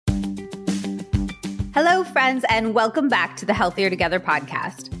Hello, friends, and welcome back to the Healthier Together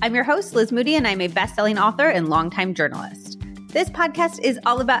podcast. I'm your host, Liz Moody, and I'm a best-selling author and longtime journalist. This podcast is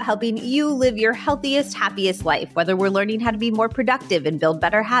all about helping you live your healthiest, happiest life, whether we're learning how to be more productive and build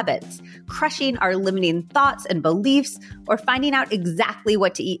better habits, crushing our limiting thoughts and beliefs, or finding out exactly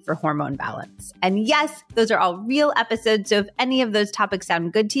what to eat for hormone balance. And yes, those are all real episodes, so if any of those topics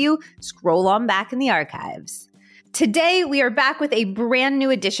sound good to you, scroll on back in the archives. Today, we are back with a brand new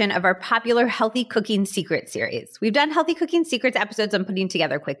edition of our popular Healthy Cooking Secrets series. We've done Healthy Cooking Secrets episodes on putting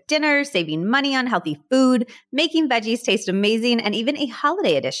together quick dinners, saving money on healthy food, making veggies taste amazing, and even a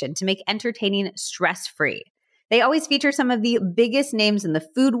holiday edition to make entertaining stress-free. They always feature some of the biggest names in the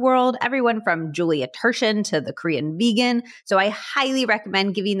food world, everyone from Julia Turshen to the Korean vegan, so I highly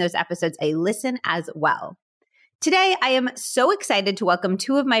recommend giving those episodes a listen as well. Today, I am so excited to welcome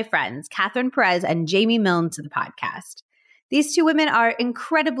two of my friends, Catherine Perez and Jamie Milne, to the podcast. These two women are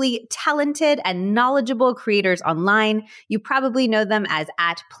incredibly talented and knowledgeable creators online. You probably know them as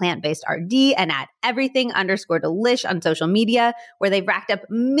 @PlantBasedRD and @everything_delish on social media, where they've racked up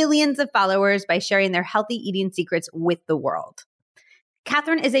millions of followers by sharing their healthy eating secrets with the world.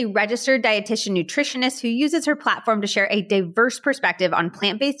 Catherine is a registered dietitian nutritionist who uses her platform to share a diverse perspective on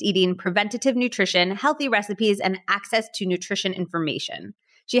plant-based eating, preventative nutrition, healthy recipes, and access to nutrition information.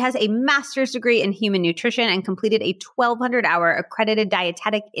 She has a master's degree in human nutrition and completed a 1,200-hour accredited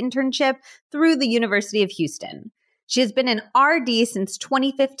dietetic internship through the University of Houston. She has been an RD since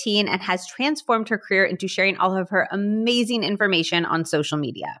 2015 and has transformed her career into sharing all of her amazing information on social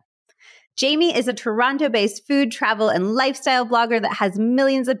media. Jamie is a Toronto-based food, travel, and lifestyle blogger that has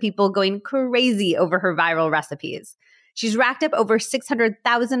millions of people going crazy over her viral recipes. She's racked up over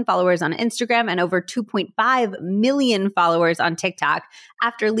 600,000 followers on Instagram and over 2.5 million followers on TikTok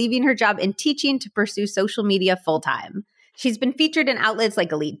after leaving her job in teaching to pursue social media full-time. She's been featured in outlets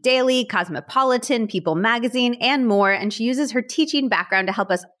like Elite Daily, Cosmopolitan, People Magazine, and more, and she uses her teaching background to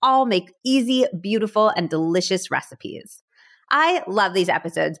help us all make easy, beautiful, and delicious recipes. I love these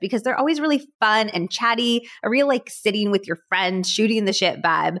episodes because they're always really fun and chatty, a real sitting with your friends, shooting the shit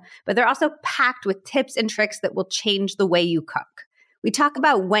vibe, but they're also packed with tips and tricks that will change the way you cook. We talk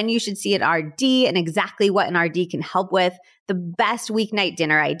about when you should see an RD and exactly what an RD can help with, the best weeknight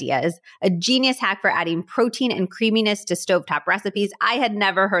dinner ideas, a genius hack for adding protein and creaminess to stovetop recipes. I had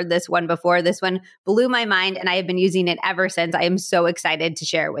never heard this one before. This one blew my mind and I have been using it ever since. I am so excited to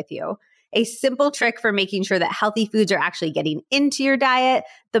share it with you. A simple trick for making sure that healthy foods are actually getting into your diet,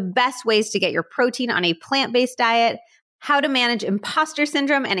 the best ways to get your protein on a plant-based diet, how to manage imposter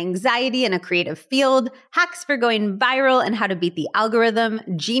syndrome and anxiety in a creative field, hacks for going viral and how to beat the algorithm,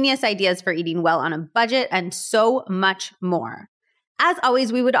 genius ideas for eating well on a budget, and so much more. As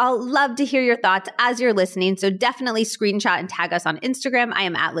always, we would all love to hear your thoughts as you're listening, so definitely screenshot and tag us on Instagram. I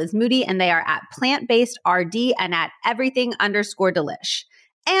am @Liz Moody, and they are @PlantBasedRD and @everything_delish.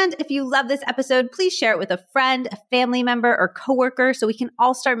 And if you love this episode, please share it with a friend, a family member, or coworker so we can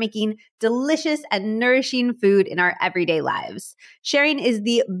all start making delicious and nourishing food in our everyday lives. Sharing is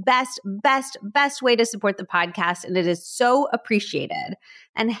the best way to support the podcast, and it is so appreciated.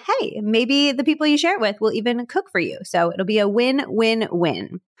 And hey, maybe the people you share it with will even cook for you. So it'll be a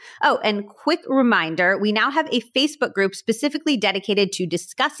win-win-win. Oh, and quick reminder, we now have a Facebook group specifically dedicated to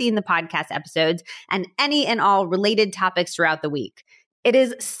discussing the podcast episodes and any and all related topics throughout the week. It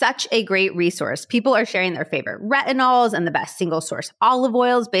is such a great resource. People are sharing their favorite retinols and the best single source olive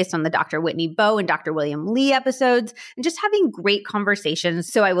oils based on the Dr. Whitney Bowe and Dr. William Li episodes, and just having great conversations.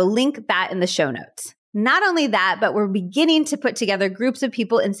 So I will link that in the show notes. Not only that, but we're beginning to put together groups of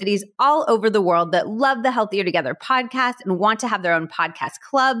people in cities all over the world that love the Healthier Together podcast and want to have their own podcast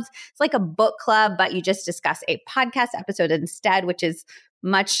clubs. It's like a book club, but you just discuss a podcast episode instead, which is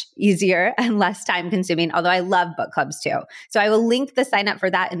much easier and less time consuming, although I love book clubs too. So I will link the sign up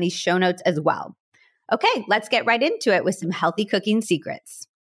for that in these show notes as well. Okay, let's get right into it with some healthy cooking secrets.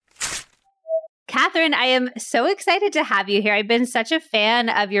 Catherine, I am so excited to have you here. I've been such a fan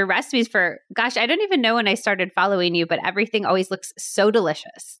of your recipes for, gosh, I don't even know when I started following you, but everything always looks so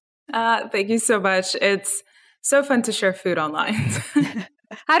delicious. Thank you so much. It's so fun to share food online.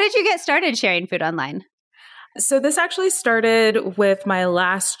 How did you get started sharing food online? So this actually started with my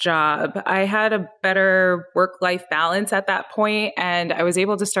last job. I had a better work-life balance at that point, and I was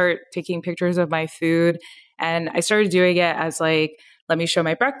able to start taking pictures of my food. And I started doing it as let me show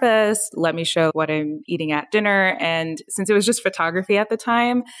my breakfast, let me show what I'm eating at dinner. And since it was just photography at the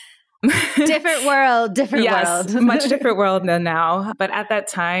time, different world. Yes, much different world than now. But at that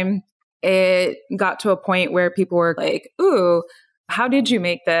time, it got to a point where people were like, ooh, how did you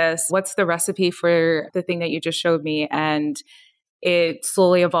make this? What's the recipe for the thing that you just showed me? And it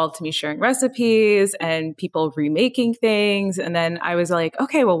slowly evolved to me sharing recipes and people remaking things. And then I was like,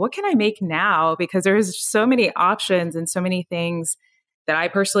 okay, well, what can I make now? Because there's so many options and so many things that I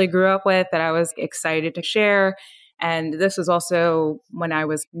personally grew up with that I was excited to share. And this was also when I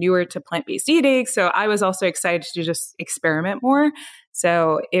was newer to plant-based eating. So I was also excited to just experiment more.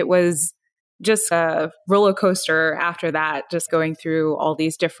 So it was just a roller coaster after that, just going through all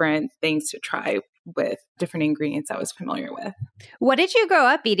these different things to try with different ingredients I was familiar with. What did you grow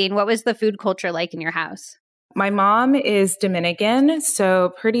up eating? What was the food culture like in your house? My mom is Dominican,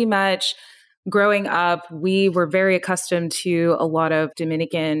 so pretty much growing up, we were very accustomed to a lot of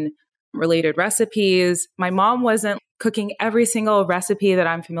Dominican related recipes. My mom wasn't cooking every single recipe that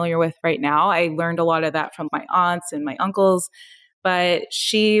I'm familiar with right now. I learned a lot of that from my aunts and my uncles, but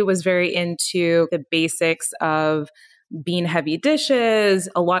she was very into the basics of bean heavy dishes,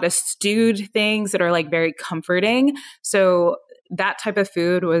 a lot of stewed things that are like very comforting. So that type of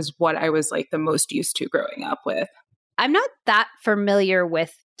food was what I was like the most used to growing up with. I'm not that familiar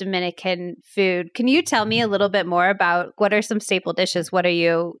with Dominican food. Can you tell me a little bit more about what are some staple dishes? What are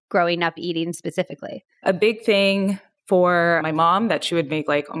you growing up eating specifically? A big thing for my mom that she would make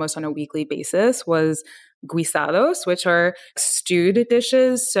like almost on a weekly basis was guisados, which are stewed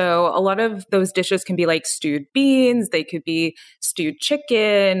dishes. So a lot of those dishes can be like stewed beans, they could be stewed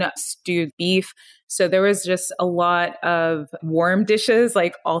chicken, stewed beef. So there was just a lot of warm dishes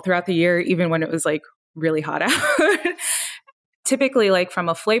like all throughout the year, even when it was like really hot out. Typically, like from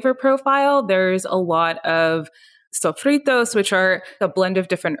a flavor profile, there's a lot of sofritos, which are a blend of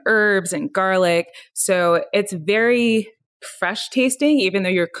different herbs and garlic. So it's very fresh tasting, even though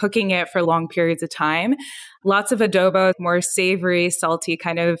you're cooking it for long periods of time. Lots of adobo, more savory, salty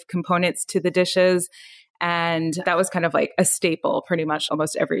kind of components to the dishes. And that was kind of like a staple pretty much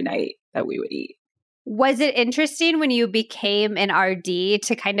almost every night that we would eat. Was it interesting when you became an RD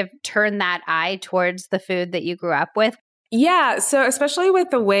to kind of turn that eye towards the food that you grew up with? Yeah. So especially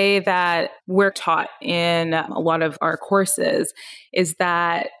with the way that we're taught in a lot of our courses is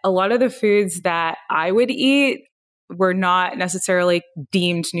that a lot of the foods that I would eat were not necessarily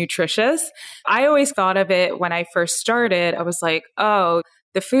deemed nutritious. I always thought of it when I first started, I was like, oh,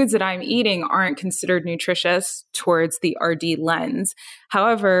 the foods that I'm eating aren't considered nutritious towards the RD lens.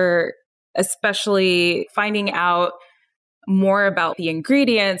 However, especially finding out more about the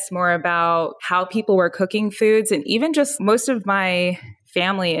ingredients, more about how people were cooking foods, and even just most of my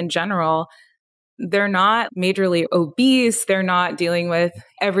family in general, they're not majorly obese. They're not dealing with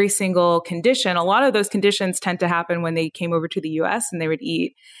every single condition. A lot of those conditions tend to happen when they came over to the US and they would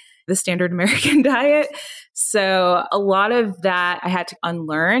eat the standard American diet. So a lot of that I had to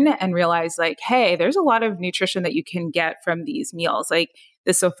unlearn and realize like, hey, there's a lot of nutrition that you can get from these meals. Like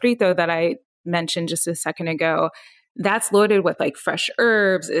the sofrito that I mentioned just a second ago, that's loaded with like fresh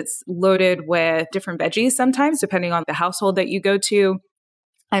herbs. It's loaded with different veggies sometimes, depending on the household that you go to.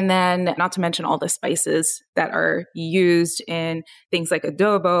 And then not to mention all the spices that are used in things like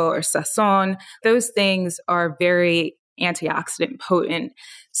adobo or sazon. Those things are very antioxidant potent.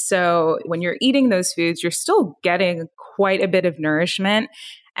 So when you're eating those foods, you're still getting quite a bit of nourishment.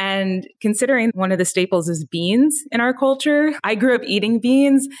 And considering one of the staples is beans in our culture, I grew up eating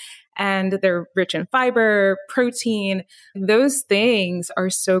beans. And they're rich in fiber, protein. Those things are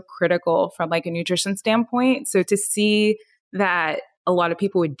so critical from like a nutrition standpoint. So to see that a lot of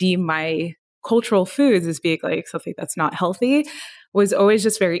people would deem my cultural foods as being like something that's not healthy was always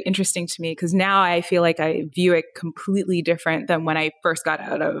just very interesting to me because now I feel like I view it completely different than when I first got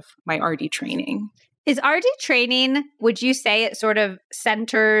out of my RD training. Is RD training, would you say it sort of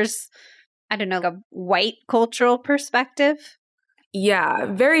centers, I don't know, like a white cultural perspective? Yeah,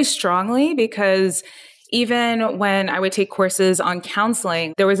 very strongly, because even when I would take courses on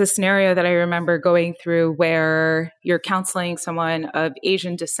counseling, there was a scenario that I remember going through where you're counseling someone of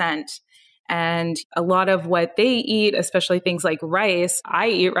Asian descent. And a lot of what they eat, especially things like rice, I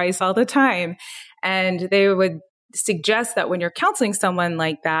eat rice all the time. And they would suggest that when you're counseling someone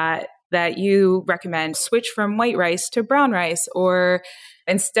like that, that you recommend switch from white rice to brown rice, or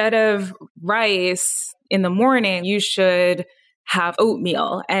instead of rice in the morning, you should have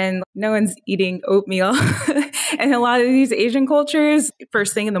oatmeal. And no one's eating oatmeal. And a lot of these Asian cultures,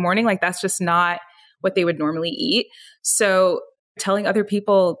 first thing in the morning, like that's just not what they would normally eat. So telling other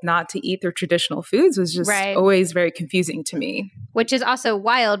people not to eat their traditional foods was just always very confusing to me. Which is also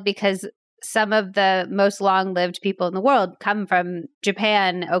wild because some of the most long-lived people in the world come from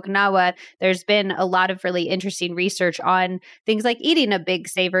Japan, Okinawa. There's been a lot of really interesting research on things like eating a big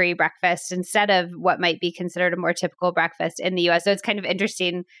savory breakfast instead of what might be considered a more typical breakfast in the US. So it's kind of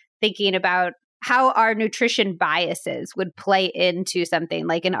interesting thinking about how our nutrition biases would play into something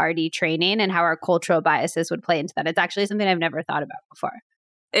like an RD training and how our cultural biases would play into that. It's actually something I've never thought about before.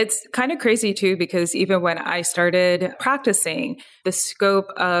 It's kind of crazy too, because even when I started practicing, the scope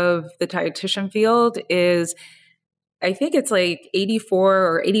of the dietitian field is, I think it's like 84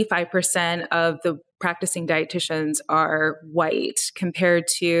 or 85% of the practicing dietitians are white compared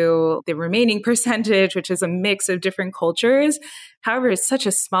to the remaining percentage, which is a mix of different cultures. However, it's such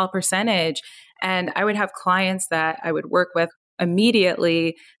a small percentage. And I would have clients that I would work with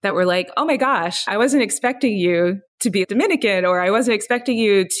immediately that were like, oh my gosh, I wasn't expecting you to be Dominican, or I wasn't expecting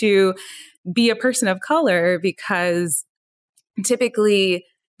you to be a person of color, because typically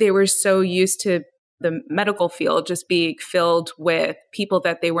they were so used to the medical field just being filled with people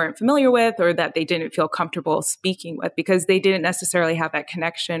that they weren't familiar with or that they didn't feel comfortable speaking with, because they didn't necessarily have that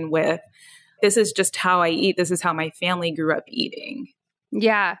connection with, this is just how I eat. This is how my family grew up eating.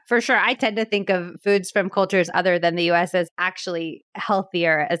 Yeah, for sure. I tend to think of foods from cultures other than the US as actually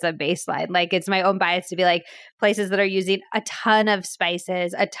healthier as a baseline. Like, it's my own bias to be like places that are using a ton of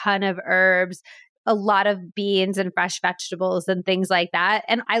spices, a ton of herbs, a lot of beans and fresh vegetables and things like that.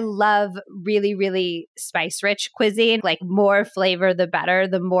 And I love really, really spice rich cuisine. Like, more flavor, the better,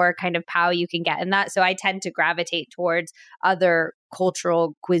 the more kind of pow you can get in that. So I tend to gravitate towards other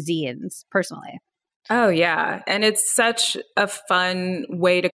cultural cuisines personally. Oh, yeah. And it's such a fun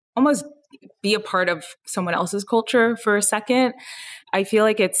way to almost be a part of someone else's culture for a second. I feel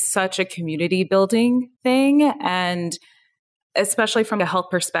like it's such a community building thing. And especially from a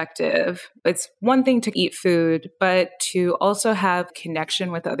health perspective, it's one thing to eat food, but to also have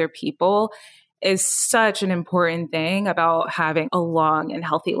connection with other people is such an important thing about having a long and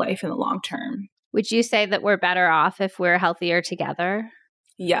healthy life in the long term. Would you say that we're better off if we're healthier together?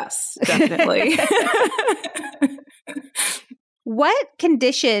 Yes, definitely. What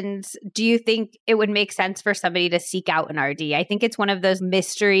conditions do you think it would make sense for somebody to seek out an RD? I think it's one of those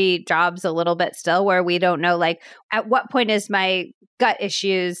mystery jobs a little bit still, where we don't know, like, at what point is my gut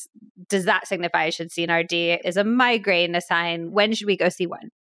issues? Does that signify I should see an RD? Is a migraine a sign? When should we go see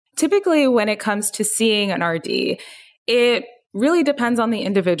one? Typically, when it comes to seeing an RD, it really depends on the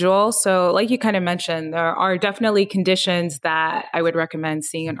individual. So like you kind of mentioned, there are definitely conditions that I would recommend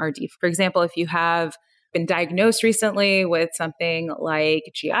seeing an RD. For example, if you have been diagnosed recently with something like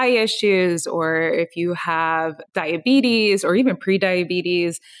GI issues, or if you have diabetes or even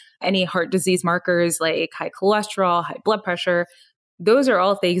pre-diabetes, any heart disease markers like high cholesterol, high blood pressure, those are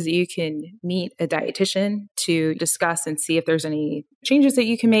all things that you can meet a dietitian to discuss and see if there's any changes that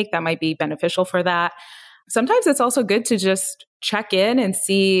you can make that might be beneficial for that. Sometimes it's also good to just check in and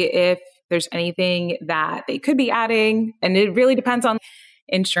see if there's anything that they could be adding. And it really depends on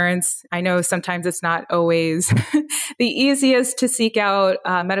insurance. I know sometimes it's not always the easiest to seek out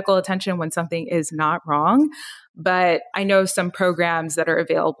medical attention when something is not wrong. But I know some programs that are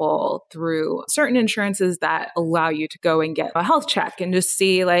available through certain insurances that allow you to go and get a health check and just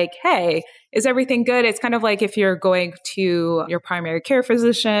see, like, hey, is everything good? It's kind of like if you're going to your primary care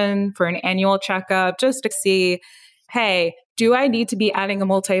physician for an annual checkup, just to see, hey, do I need to be adding a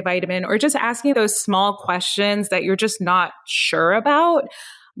multivitamin? Or just asking those small questions that you're just not sure about,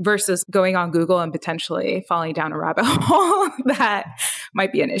 versus going on Google and potentially falling down a rabbit hole that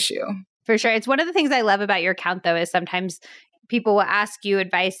might be an issue. For sure. It's one of the things I love about your account, though, is sometimes people will ask you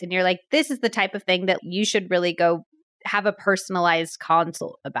advice and you're like, this is the type of thing that you should really go have a personalized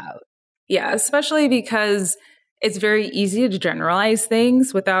consult about. Yeah, especially because it's very easy to generalize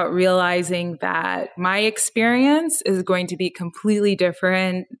things without realizing that my experience is going to be completely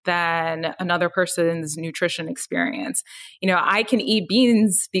different than another person's nutrition experience. You know, I can eat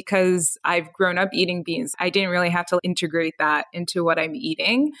beans because I've grown up eating beans. I didn't really have to integrate that into what I'm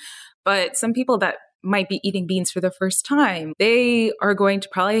eating. But some people that might be eating beans for the first time, they are going to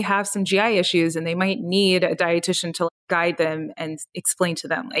probably have some GI issues, and they might need a dietitian to guide them and explain to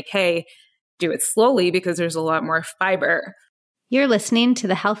them, like, hey, do it slowly because there's a lot more fiber. You're listening to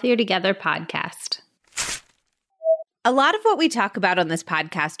the Healthier Together podcast. A lot of what we talk about on this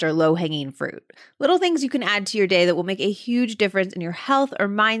podcast are low-hanging fruit, little things you can add to your day that will make a huge difference in your health or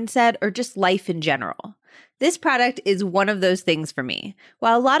mindset or just life in general. This product is one of those things for me.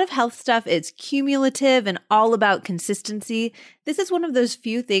 While a lot of health stuff is cumulative and all about consistency, this is one of those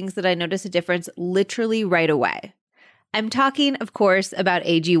few things that I notice a difference literally right away. I'm talking, of course, about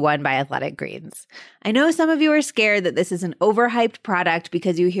AG1 by Athletic Greens. I know some of you are scared that this is an overhyped product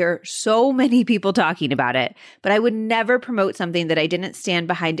because you hear so many people talking about it, but I would never promote something that I didn't stand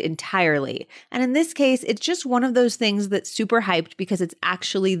behind entirely. And in this case, it's just one of those things that's super hyped because it's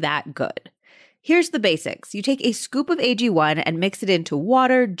actually that good. Here's the basics. You take a scoop of AG1 and mix it into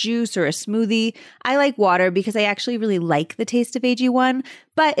water, juice, or a smoothie. I like water because I actually really like the taste of AG1.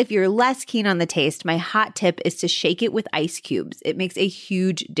 But if you're less keen on the taste, my hot tip is to shake it with ice cubes. It makes a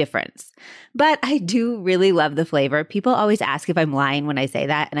huge difference. But I do really love the flavor. People always ask if I'm lying when I say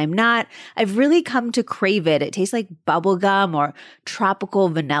that, and I'm not. I've really come to crave it. It tastes like bubblegum or tropical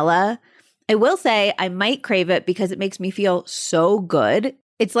vanilla. I will say I might crave it because it makes me feel so good.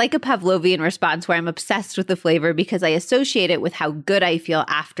 It's like a Pavlovian response where I'm obsessed with the flavor because I associate it with how good I feel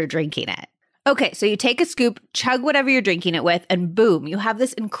after drinking it. Okay, so you take a scoop, chug whatever you're drinking it with, and boom, you have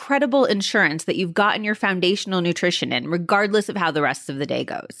this incredible insurance that you've gotten your foundational nutrition in, regardless of how the rest of the day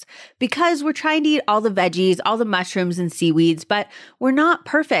goes. Because we're trying to eat all the veggies, all the mushrooms and seaweeds, but we're not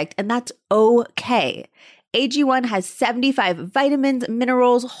perfect, and that's okay. AG1 has 75 vitamins,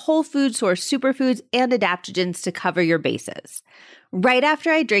 minerals, whole food source superfoods, and adaptogens to cover your bases. Right after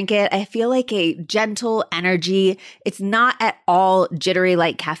I drink it, I feel like a gentle energy. It's not at all jittery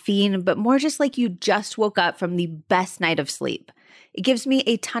like caffeine, but more just like you just woke up from the best night of sleep. It gives me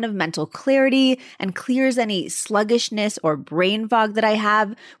a ton of mental clarity and clears any sluggishness or brain fog that I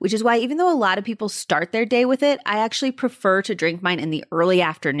have, which is why even though a lot of people start their day with it, I actually prefer to drink mine in the early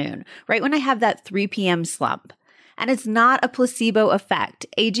afternoon, right when I have that 3 p.m. slump. And it's not a placebo effect.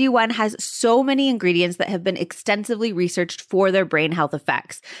 AG1 has so many ingredients that have been extensively researched for their brain health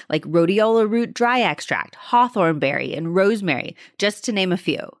effects, like rhodiola root dry extract, hawthorn berry, and rosemary, just to name a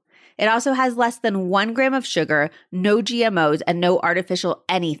few. It also has less than 1 gram of sugar, no GMOs, and no artificial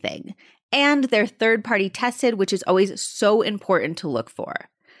anything. And they're third-party tested, which is always so important to look for.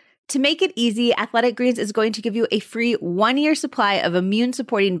 To make it easy, Athletic Greens is going to give you a free 1-year supply of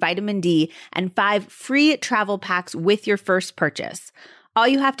immune-supporting vitamin D and 5 free travel packs with your first purchase. All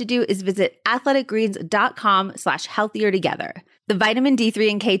you have to do is visit athleticgreens.com/healthiertogether. The vitamin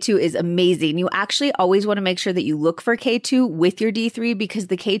D3 and K2 is amazing. You actually always want to make sure that you look for K2 with your D3 because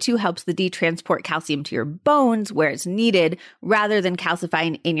the K2 helps the D transport calcium to your bones where it's needed rather than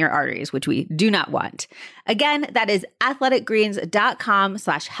calcifying in your arteries, which we do not want. Again, that is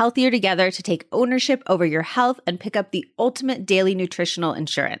athleticgreens.com/healthiertogether to take ownership over your health and pick up the ultimate daily nutritional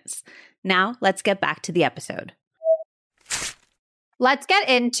insurance. Now, let's get back to the episode. Let's get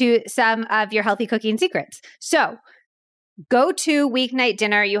into some of your healthy cooking secrets. So, go to weeknight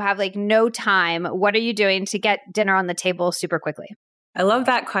dinner. You have like no time. What are you doing to get dinner on the table super quickly? I love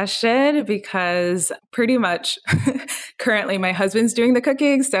that question because pretty much currently my husband's doing the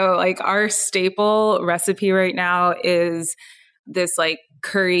cooking. So like our staple recipe right now is this like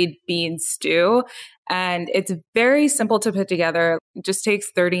curried bean stew. And it's very simple to put together. It just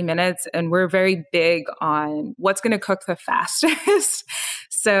takes 30 minutes. And we're very big on what's going to cook the fastest.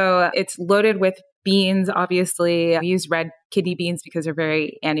 So it's loaded with beans, obviously. We use red kidney beans because they're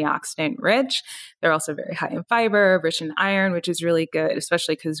very antioxidant rich. They're also very high in fiber, rich in iron, which is really good,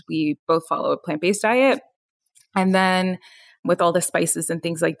 especially because we both follow a plant-based diet. And then with all the spices and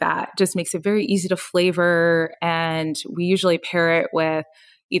things like that, just makes it very easy to flavor. And we usually pair it with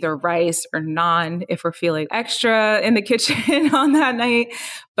either rice or naan if we're feeling extra in the kitchen on that night.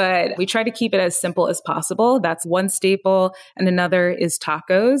 But we try to keep it as simple as possible. That's one staple. And another is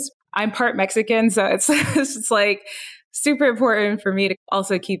tacos. I'm part Mexican, so it's like super important for me to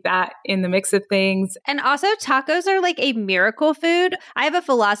also keep that in the mix of things. And also tacos are like a miracle food. I have a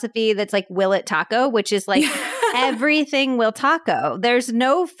philosophy that's like will it taco, which is like everything will taco. There's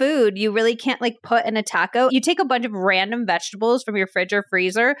no food you really can't like put in a taco. You take a bunch of random vegetables from your fridge or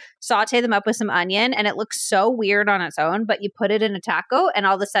freezer, saute them up with some onion, and it looks so weird on its own, but you put it in a taco and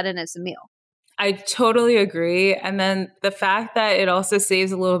all of a sudden it's a meal. I totally agree. And then the fact that it also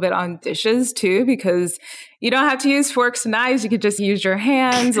saves a little bit on dishes too, because you don't have to use forks and knives. You could just use your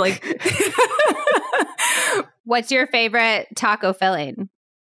hands. Like, what's your favorite taco filling?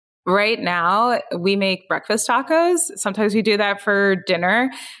 Right now, we make breakfast tacos. Sometimes we do that for dinner,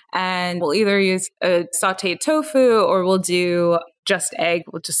 and we'll either use a sauteed tofu or we'll do just egg.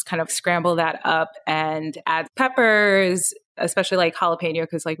 We'll just kind of scramble that up and add peppers, especially like jalapeno,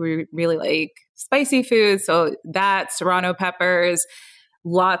 because like we really like spicy food. So that, serrano peppers,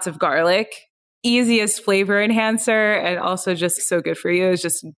 lots of garlic. Easiest flavor enhancer and also just so good for you is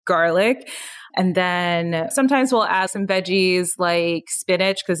just garlic. And then sometimes we'll add some veggies like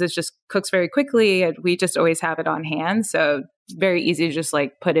spinach because it just cooks very quickly. And we just always have it on hand. So it's very easy to just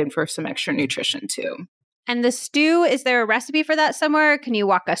like put in for some extra nutrition too. And the stew, is there a recipe for that somewhere? Can you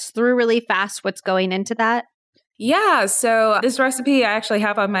walk us through really fast what's going into that? Yeah. So this recipe I actually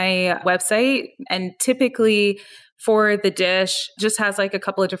have on my website, and typically for the dish just has like a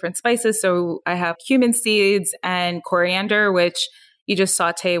couple of different spices. So I have cumin seeds and coriander, which you just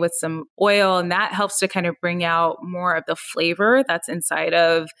saute with some oil, and that helps to kind of bring out more of the flavor that's inside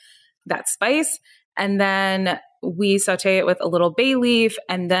of that spice. And then we saute it with a little bay leaf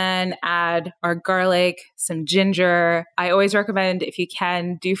and then add our garlic, some ginger. I always recommend, if you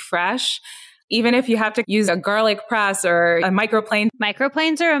can, do fresh. Even if you have to use a garlic press or a microplane.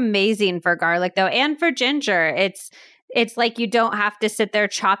 Microplanes are amazing for garlic though, and for ginger. It's like you don't have to sit there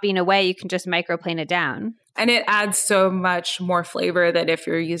chopping away. You can just microplane it down. And it adds so much more flavor than if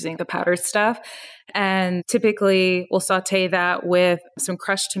you're using the powdered stuff. And typically we'll saute that with some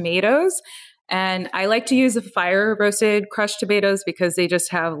crushed tomatoes. And I like to use the fire roasted crushed tomatoes because they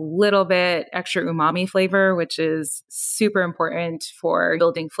just have a little bit extra umami flavor, which is super important for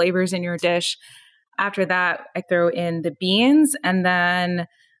building flavors in your dish. After that, I throw in the beans, and then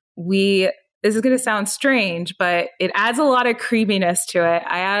this is going to sound strange, but it adds a lot of creaminess to it.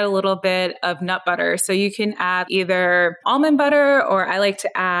 I add a little bit of nut butter. So you can add either almond butter, or I like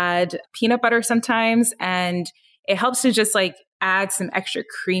to add peanut butter sometimes. And it helps to just like add some extra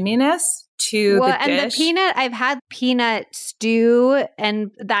creaminess to the dish. And the peanut, I've had peanut stew,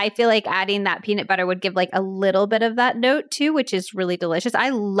 and I feel like adding that peanut butter would give like a little bit of that note too, which is really delicious. I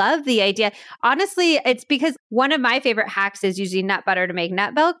love the idea. Honestly, it's because one of my favorite hacks is using nut butter to make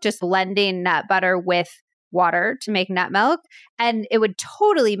nut milk, just blending nut butter with water to make nut milk. And it would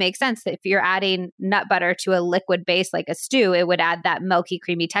totally make sense that if you're adding nut butter to a liquid base like a stew, it would add that milky,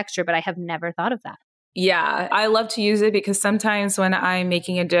 creamy texture. But I have never thought of that. Yeah, I love to use it because sometimes when I'm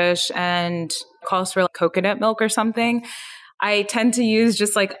making a dish and calls for like coconut milk or something, I tend to use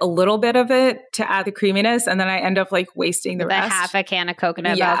just like a little bit of it to add the creaminess, and then I end up like wasting the rest. Half a can of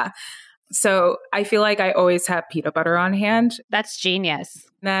coconut milk. So I feel like I always have peanut butter on hand. That's genius.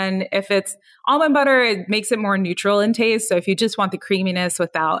 Then if it's almond butter, it makes it more neutral in taste. So if you just want the creaminess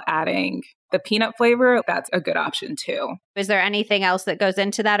without adding the peanut flavor, that's a good option too. Is there anything else that goes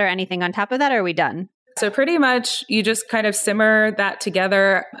into that or anything on top of that? Or are we done? So pretty much you just kind of simmer that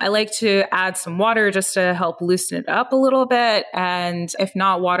together. I like to add some water just to help loosen it up a little bit. And if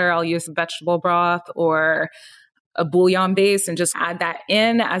not water, I'll use vegetable broth or a bouillon base and just add that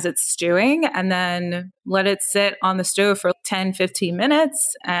in as it's stewing, and then let it sit on the stove for 10, 15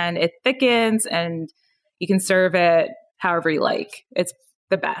 minutes, and it thickens, and you can serve it however you like. It's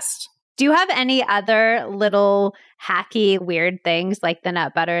the best. Do you have any other little hacky, weird things like the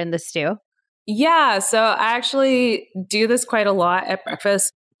nut butter in the stew? Yeah, so I actually do this quite a lot at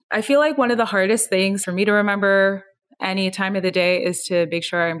breakfast. I feel like one of the hardest things for me to remember any time of the day is to make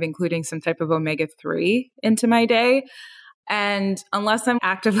sure I'm including some type of omega-3 into my day. And unless I'm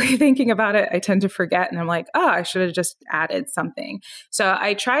actively thinking about it, I tend to forget. And I'm like, oh, I should have just added something. So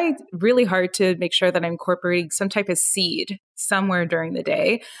I try really hard to make sure that I'm incorporating some type of seed somewhere during the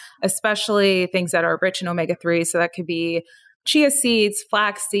day, especially things that are rich in omega-3. So that could be chia seeds,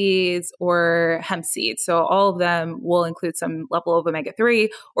 flax seeds, or hemp seeds. So all of them will include some level of omega-3,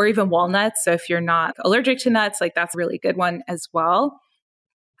 or even walnuts. So if you're not allergic to nuts, like that's a really good one as well.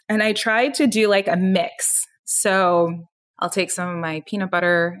 And I try to do like a mix. So I'll take some of my peanut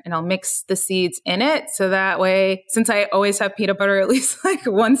butter and I'll mix the seeds in it. So that way, since I always have peanut butter at least like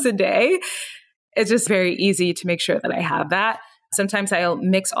once a day, it's just very easy to make sure that I have that. Sometimes I'll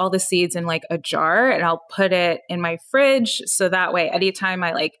mix all the seeds in like a jar and I'll put it in my fridge. So that way, anytime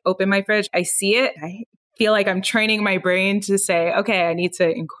I like open my fridge, I see it. I feel like I'm training my brain to say, okay, I need to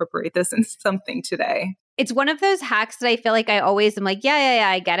incorporate this in something today. It's one of those hacks that I feel like I always am like, yeah,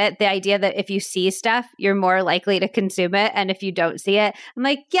 I get it. The idea that if you see stuff, you're more likely to consume it. And if you don't see it, I'm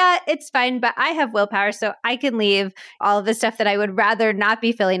like, yeah, it's fine, but I have willpower, so I can leave all of the stuff that I would rather not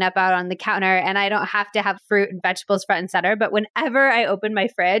be filling up out on the counter. And I don't have to have fruit and vegetables front and center. But whenever I open my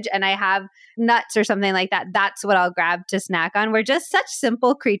fridge and I have nuts or something like that, that's what I'll grab to snack on. We're just such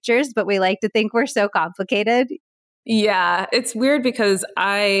simple creatures, but we like to think we're so complicated. Yeah, it's weird because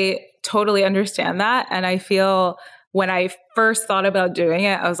I totally understand that. And I feel when I first thought about doing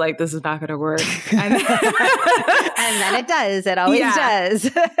it, I was like, this is not going to work. And then it does. It always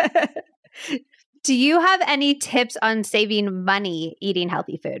does. Do you have any tips on saving money eating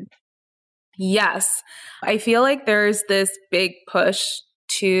healthy food? Yes. I feel like there's this big push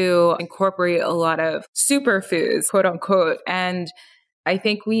to incorporate a lot of superfoods, quote unquote. And I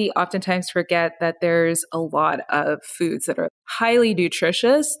think we oftentimes forget that there's a lot of foods that are highly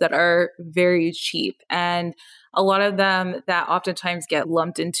nutritious that are very cheap. And a lot of them that oftentimes get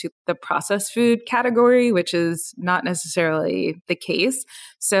lumped into the processed food category, which is not necessarily the case.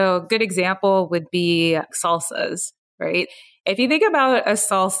 So a good example would be salsas, right? If you think about a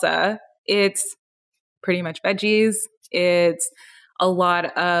salsa, it's pretty much veggies. It's a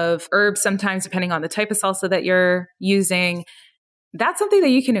lot of herbs, sometimes depending on the type of salsa that you're using. that's something that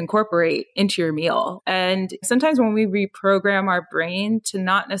you can incorporate into your meal. And sometimes when we reprogram our brain to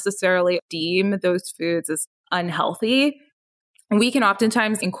not necessarily deem those foods as unhealthy, we can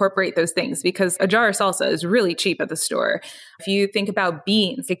oftentimes incorporate those things because a jar of salsa is really cheap at the store. If you think about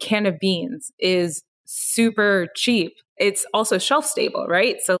beans, a can of beans is super cheap. It's also shelf stable,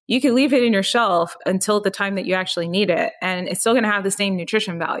 right? So you can leave it in your shelf until the time that you actually need it. And it's still going to have the same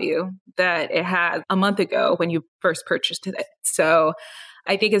nutrition value that it had a month ago when you first purchased it. So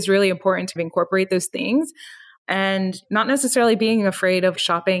I think it's really important to incorporate those things and not necessarily being afraid of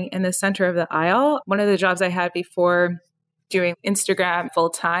shopping in the center of the aisle. One of the jobs I had before doing Instagram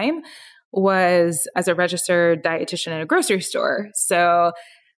full time was as a registered dietitian in a grocery store. So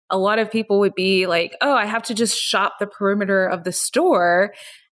a lot of people would be like, oh, I have to just shop the perimeter of the store.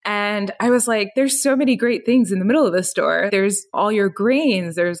 And I was like, there's so many great things in the middle of the store. There's all your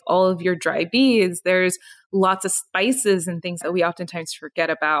grains, there's all of your dry beans, there's lots of spices and things that we oftentimes forget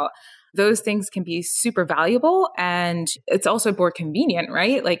about. Those things can be super valuable and it's also more convenient,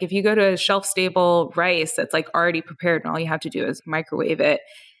 right? Like if you go to a shelf stable rice that's like already prepared and all you have to do is microwave it,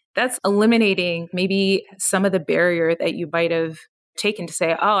 that's eliminating maybe some of the barrier that you might have taken to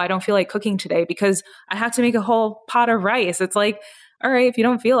say, oh, I don't feel like cooking today because I have to make a whole pot of rice. It's like, all right, if you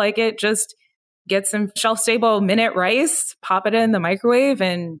don't feel like it, just get some shelf stable minute rice, pop it in the microwave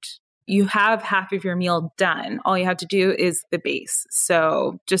and you have half of your meal done. All you have to do is the base.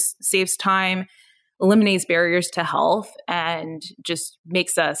 So just saves time, eliminates barriers to health, and just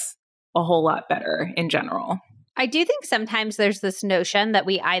makes us a whole lot better in general. I do think sometimes there's this notion that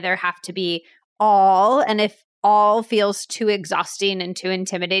we either have to be all, and if all feels too exhausting and too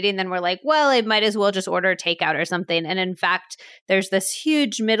intimidating, then we're like, well, I might as well just order takeout or something. And in fact, there's this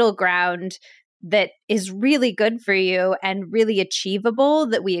huge middle ground that is really good for you and really achievable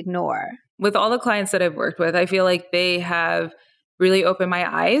that we ignore. With all the clients that I've worked with, I feel like they have really opened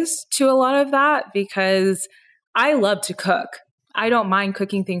my eyes to a lot of that because I love to cook. I don't mind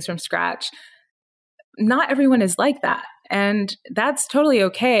cooking things from scratch. Not everyone is like that. And that's totally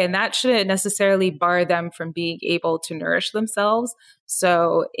okay. And that shouldn't necessarily bar them from being able to nourish themselves.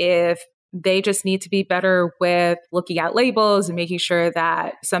 So if they just need to be better with looking at labels and making sure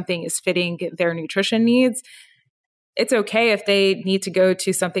that something is fitting their nutrition needs, it's okay if they need to go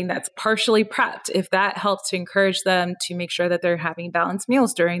to something that's partially prepped, if that helps to encourage them to make sure that they're having balanced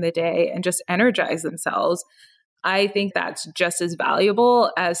meals during the day and just energize themselves. I think that's just as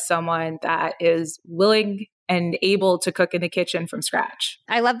valuable as someone that is willing and able to cook in the kitchen from scratch.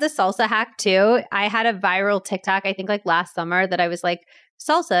 I love the salsa hack too. I had a viral TikTok, I think like last summer, that I was like,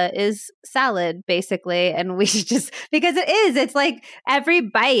 salsa is salad, basically. And we just, because it is, it's like every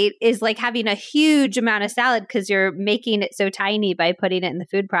bite is like having a huge amount of salad because you're making it so tiny by putting it in the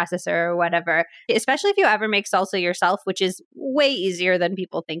food processor or whatever. Especially if you ever make salsa yourself, which is way easier than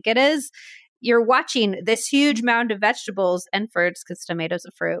people think it is. You're watching this huge mound of vegetables and fruits, because tomatoes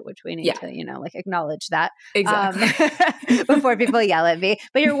a fruit, which we need to, like acknowledge that. Exactly. Before people yell at me.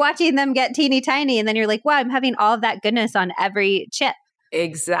 But you're watching them get teeny tiny and then you're like, wow, I'm having all of that goodness on every chip.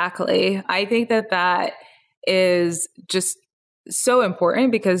 Exactly. I think that is just so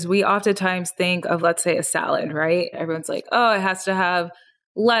important because we oftentimes think of, let's say, a salad, right? Everyone's like, oh, it has to have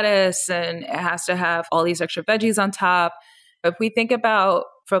lettuce and it has to have all these extra veggies on top. If we think about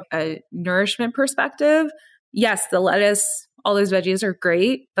from a nourishment perspective, yes, the lettuce, all those veggies are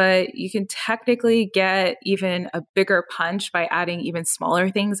great, but you can technically get even a bigger punch by adding even smaller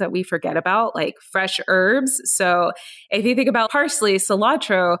things that we forget about, like fresh herbs. So if you think about parsley,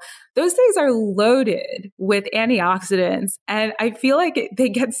 cilantro, those things are loaded with antioxidants. And I feel like they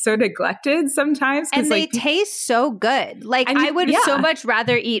get so neglected sometimes. And they taste so good. Like I would so much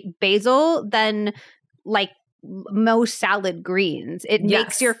rather eat basil than like most salad greens. It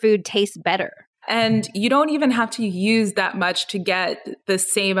makes your food taste better. And you don't even have to use that much to get the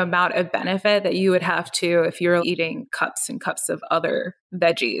same amount of benefit that you would have to if you're eating cups and cups of other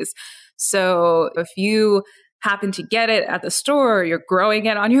veggies. So if you happen to get it at the store, you're growing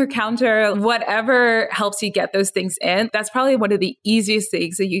it on your counter, whatever helps you get those things in, that's probably one of the easiest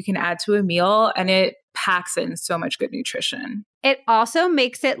things that you can add to a meal. And it packs in so much good nutrition. It also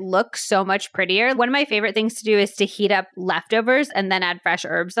makes it look so much prettier. One of my favorite things to do is to heat up leftovers and then add fresh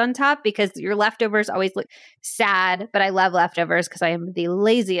herbs on top because your leftovers always look sad, but I love leftovers because I am the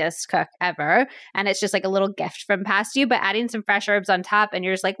laziest cook ever. And it's just like a little gift from past you, but adding some fresh herbs on top and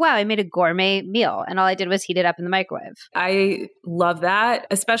you're just like, wow, I made a gourmet meal. And all I did was heat it up in the microwave. I love that,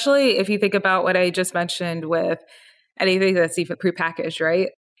 especially if you think about what I just mentioned with anything that's even prepackaged, right?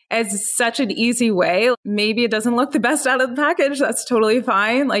 It's such an easy way. Maybe it doesn't look the best out of the package. That's totally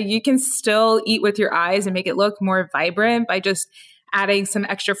fine. Like you can still eat with your eyes and make it look more vibrant by just adding some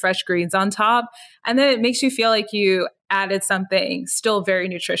extra fresh greens on top. And then it makes you feel like you added something still very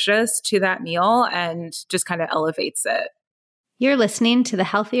nutritious to that meal and just kind of elevates it. You're listening to the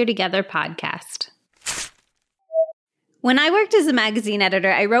Healthier Together podcast. When I worked as a magazine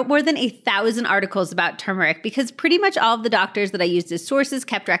editor, I wrote more than 1,000 articles about turmeric because pretty much all of the doctors that I used as sources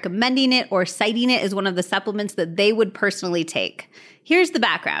kept recommending it or citing it as one of the supplements that they would personally take. Here's the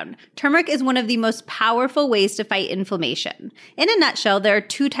background. Turmeric is one of the most powerful ways to fight inflammation. In a nutshell, there are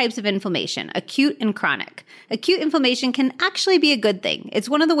two types of inflammation, acute and chronic. Acute inflammation can actually be a good thing. It's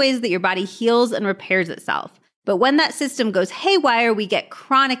one of the ways that your body heals and repairs itself. But when that system goes haywire, we get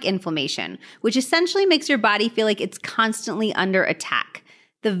chronic inflammation, which essentially makes your body feel like it's constantly under attack.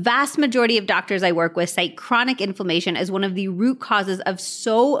 The vast majority of doctors I work with cite chronic inflammation as one of the root causes of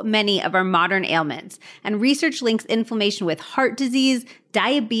so many of our modern ailments. And research links inflammation with heart disease,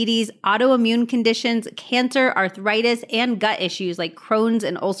 diabetes, autoimmune conditions, cancer, arthritis, and gut issues like Crohn's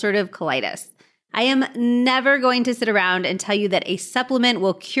and ulcerative colitis. I am never going to sit around and tell you that a supplement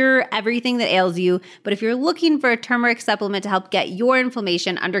will cure everything that ails you, but if you're looking for a turmeric supplement to help get your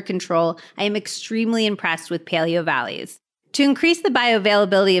inflammation under control, I am extremely impressed with Paleo Valley's. To increase the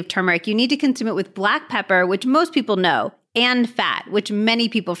bioavailability of turmeric, you need to consume it with black pepper, which most people know, and fat, which many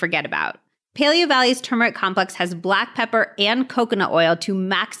people forget about. Paleo Valley's turmeric complex has black pepper and coconut oil to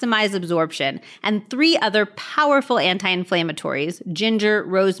maximize absorption, and 3 other powerful anti-inflammatories, ginger,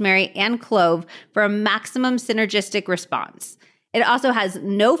 rosemary, and clove, for a maximum synergistic response. It also has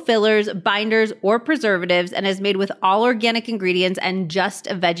no fillers, binders, or preservatives, and is made with all organic ingredients and just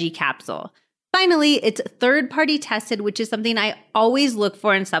a veggie capsule. Finally, it's third-party tested, which is something I always look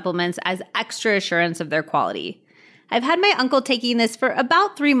for in supplements as extra assurance of their quality. I've had my uncle taking this for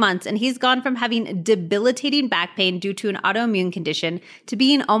about 3 months, and he's gone from having debilitating back pain due to an autoimmune condition to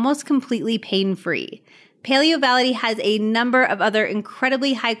being almost completely pain-free. Paleo Valley has a number of other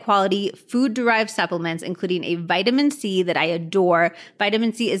incredibly high-quality food-derived supplements, including a vitamin C that I adore.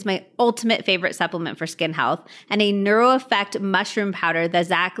 Vitamin C is my ultimate favorite supplement for skin health, and a NeuroEffect mushroom powder that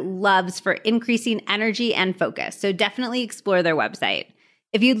Zach loves for increasing energy and focus. So definitely explore their website.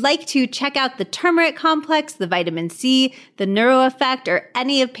 If you'd like to check out the turmeric complex, the vitamin C, the NeuroEffect, or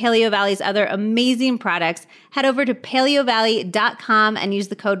any of Paleo Valley's other amazing products, head over to paleovalley.com and use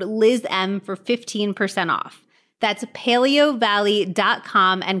the code LizM for 15% off. That's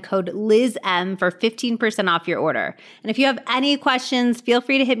paleovalley.com and code LizM for 15% off your order. And if you have any questions, feel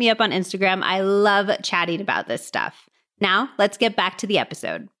free to hit me up on Instagram. I love chatting about this stuff. Now, let's get back to the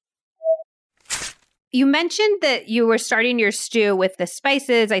episode. You mentioned that you were starting your stew with the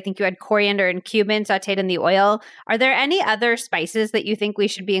spices. I think you had coriander and cumin sauteed in the oil. Are there any other spices that you think we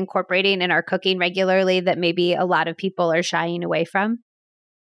should be incorporating in our cooking regularly that maybe a lot of people are shying away from?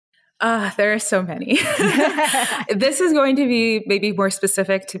 There are so many. This is going to be maybe more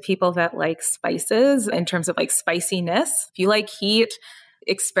specific to people that like spices in terms of like spiciness. If you like heat,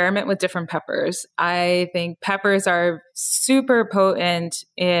 experiment with different peppers. I think peppers are super potent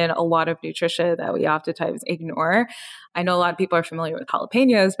in a lot of nutrition that we oftentimes ignore. I know a lot of people are familiar with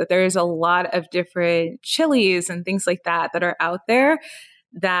jalapenos, but there's a lot of different chilies and things like that that are out there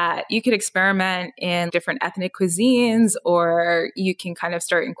that you could experiment in different ethnic cuisines, or you can kind of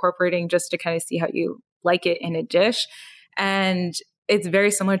start incorporating just to kind of see how you like it in a dish. And it's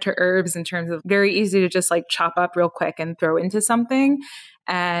very similar to herbs in terms of very easy to just like chop up real quick and throw into something.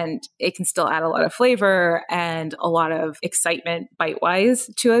 And it can still add a lot of flavor and a lot of excitement bite-wise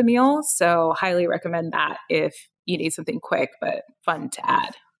to a meal. So highly recommend that if you need something quick but fun to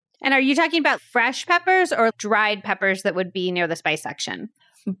add. And are you talking about fresh peppers or dried peppers that would be near the spice section?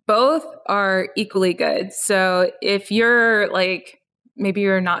 Both are equally good. So if you're like, maybe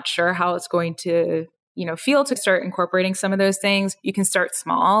you're not sure how it's going to, feel to start incorporating some of those things, you can start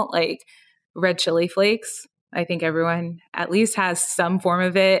small, like red chili flakes. I think everyone at least has some form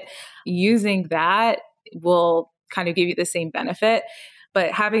of it. Using that will kind of give you the same benefit.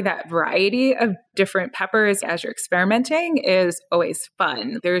 But having that variety of different peppers as you're experimenting is always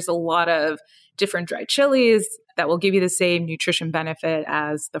fun. There's a lot of different dried chilies that will give you the same nutrition benefit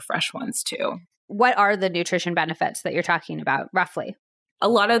as the fresh ones too. What are the nutrition benefits that you're talking about, roughly? A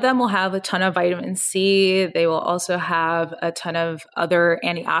lot of them will have a ton of vitamin C. They will also have a ton of other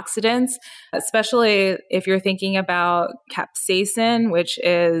antioxidants, especially if you're thinking about capsaicin, which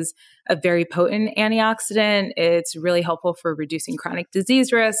is a very potent antioxidant. It's really helpful for reducing chronic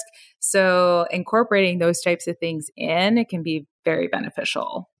disease risk. So incorporating those types of things in, it can be very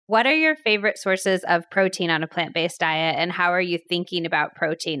beneficial. What are your favorite sources of protein on a plant-based diet, and how are you thinking about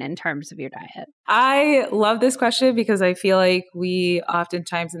protein in terms of your diet? I love this question because I feel like we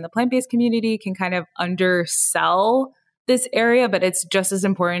oftentimes in the plant-based community can kind of undersell this area, but it's just as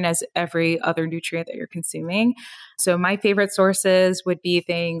important as every other nutrient that you're consuming. So my favorite sources would be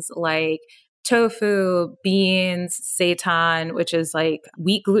things like tofu, beans, seitan, which is like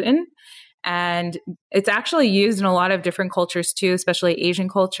wheat gluten. And it's actually used in a lot of different cultures too, especially Asian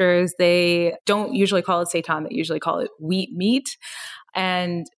cultures. They don't usually call it seitan, they usually call it wheat meat.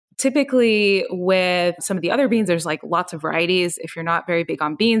 And typically with some of the other beans, there's like lots of varieties. If you're not very big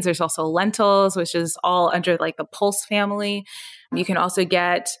on beans, there's also lentils, which is all under like the pulse family. You can also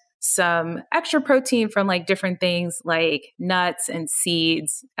get some extra protein from like different things like nuts and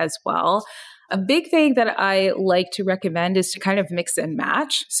seeds as well. A big thing that I like to recommend is to kind of mix and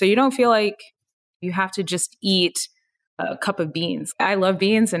match. So you don't feel like you have to just eat a cup of beans. I love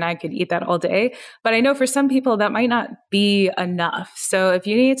beans and I could eat that all day. But I know for some people that might not be enough. So if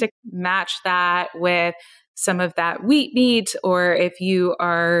you need to match that with some of that wheat meat, or if you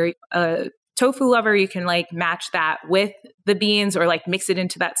are a tofu lover, you can like match that with the beans or like mix it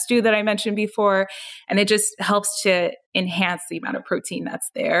into that stew that I mentioned before. And it just helps to enhance the amount of protein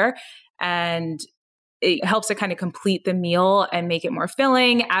that's there. And it helps to kind of complete the meal and make it more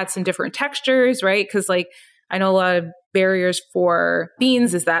filling, add some different textures, right? Because like I know a lot of barriers for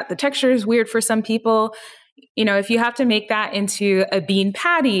beans is that the texture is weird for some people. You know, if you have to make that into a bean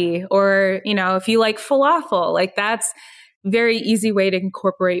patty, or, you know, if you like falafel, like that's very easy way to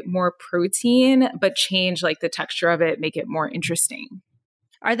incorporate more protein, but change like the texture of it, make it more interesting.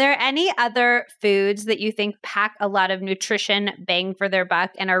 Are there any other foods that you think pack a lot of nutrition, bang for their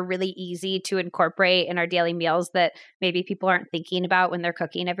buck, and are really easy to incorporate in our daily meals that maybe people aren't thinking about when they're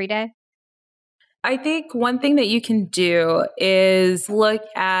cooking every day? I think one thing that you can do is look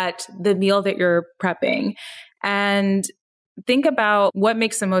at the meal that you're prepping and think about what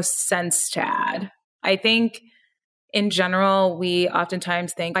makes the most sense to add. I think in general, we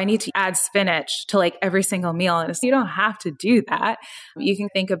oftentimes think, I need to add spinach to like every single meal. And you don't have to do that. You can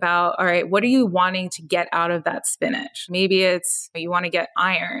think about, all right, what are you wanting to get out of that spinach? Maybe it's you want to get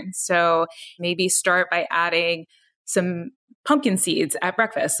iron. So maybe start by adding some pumpkin seeds at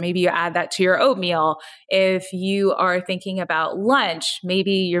breakfast. Maybe you add that to your oatmeal. If you are thinking about lunch,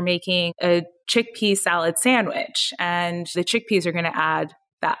 maybe you're making a chickpea salad sandwich and the chickpeas are going to add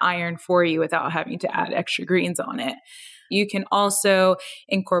that iron for you without having to add extra greens on it. You can also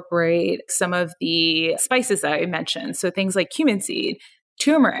incorporate some of the spices that I mentioned. So things like cumin seed,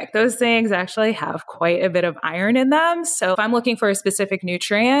 turmeric, those things actually have quite a bit of iron in them. So if I'm looking for a specific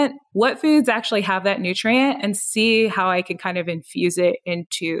nutrient, what foods actually have that nutrient, and see how I can kind of infuse it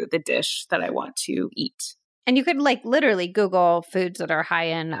into the dish that I want to eat. And you could like literally Google foods that are high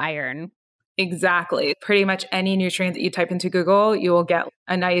in iron. Exactly. Pretty much any nutrient that you type into Google, you will get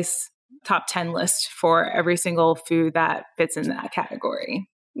a nice top 10 list for every single food that fits in that category.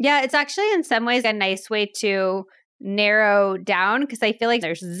 Yeah, it's actually in some ways a nice way to narrow down, because I feel like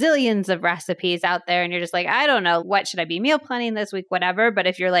there's zillions of recipes out there and you're just like, I don't know, what should I be meal planning this week, whatever. But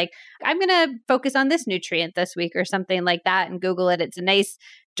if you're like, I'm going to focus on this nutrient this week or something like that and Google it, it's a nice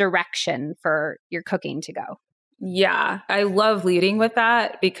direction for your cooking to go. Yeah, I love leading with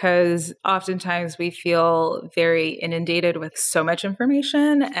that because oftentimes we feel very inundated with so much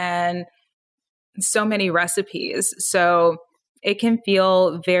information and so many recipes. So it can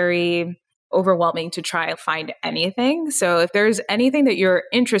feel very overwhelming to try and find anything. So if there's anything that you're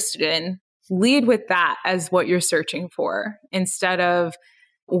interested in, lead with that as what you're searching for instead of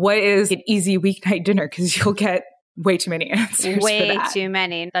what is an easy weeknight dinner, because you'll get way too many answers. Way too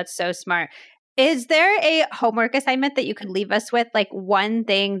many. That's so smart. Is there a homework assignment that you could leave us with? Like one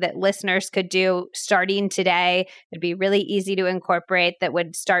thing that listeners could do starting today that'd be really easy to incorporate that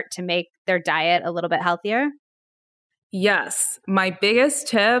would start to make their diet a little bit healthier? Yes. My biggest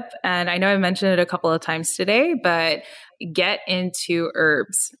tip, and I know I mentioned it a couple of times today, but get into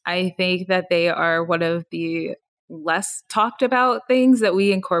herbs. I think that they are one of the less talked about things that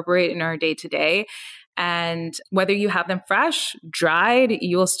we incorporate in our day to day. And whether you have them fresh, dried,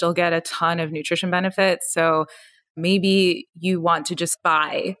 you will still get a ton of nutrition benefits. So maybe you want to just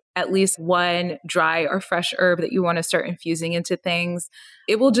buy at least one dry or fresh herb that you want to start infusing into things.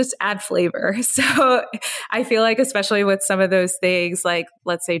 It will just add flavor. So I feel like, especially with some of those things, like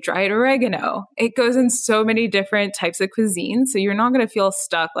let's say dried oregano, it goes in so many different types of cuisine. So you're not going to feel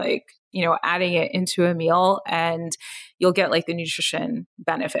stuck like, you know, adding it into a meal, and you'll get like the nutrition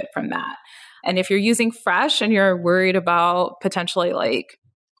benefit from that. And if you're using fresh and you're worried about potentially like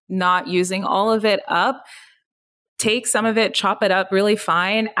not using all of it up, take some of it, chop it up really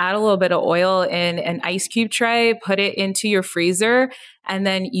fine, add a little bit of oil in an ice cube tray, put it into your freezer, and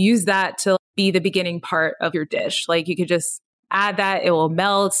then use that to be the beginning part of your dish. Like you could just add that, it will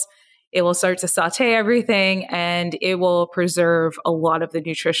melt. It will start to saute everything and it will preserve a lot of the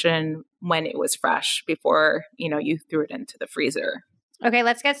nutrition when it was fresh before, you threw it into the freezer. Okay,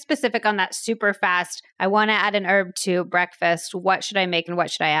 let's get specific on that super fast. I want to add an herb to breakfast. What should I make and what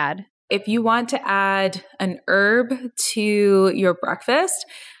should I add? If you want to add an herb to your breakfast,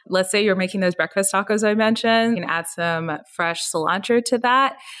 let's say you're making those breakfast tacos I mentioned, you can add some fresh cilantro to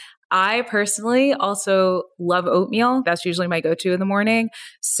that. I personally also love oatmeal. That's usually my go-to in the morning.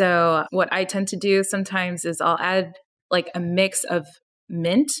 So what I tend to do sometimes is I'll add like a mix of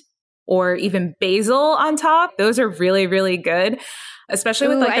mint or even basil on top. Those are really, really good, especially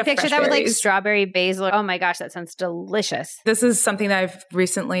with like I picture that berries. with like strawberry basil. Oh my gosh, that sounds delicious. This is something that I've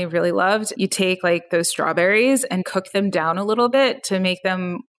recently really loved. You take like those strawberries and cook them down a little bit to make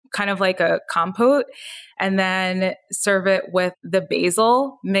them kind of like a compote, and then serve it with the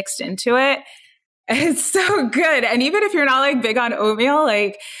basil mixed into it. It's so good. And even if you're not like big on oatmeal,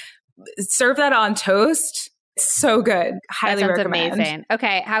 like serve that on toast. It's so good. Highly recommend. Amazing.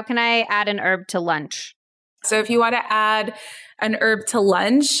 Okay, how can I add an herb to lunch? So if you want to add an herb to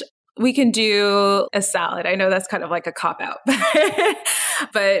lunch, we can do a salad. I know that's kind of like a cop-out,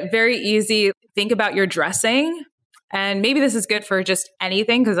 but very easy. Think about your dressing. And maybe this is good for just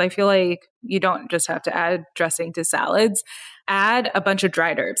anything because I feel like you don't just have to add dressing to salads. Add a bunch of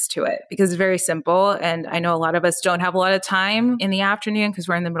dried herbs to it because it's very simple. And I know a lot of us don't have a lot of time in the afternoon because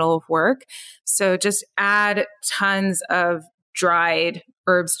we're in the middle of work. So just add tons of dried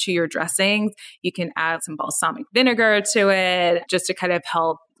herbs to your dressings. You can add some balsamic vinegar to it just to kind of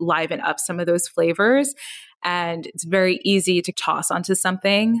help liven up some of those flavors. And it's very easy to toss onto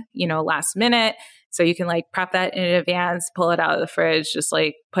something, last minute. So you can like prep that in advance, pull it out of the fridge, just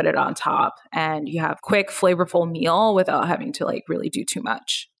like put it on top, and you have quick, flavorful meal without having to like really do too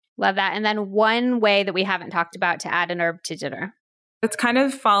much. Love that. And then one way that we haven't talked about to add an herb to dinner. It's kind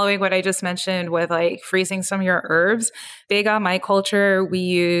of following what I just mentioned with like freezing some of your herbs. Big on my culture, we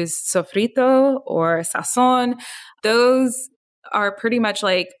use sofrito or sazon. Those are pretty much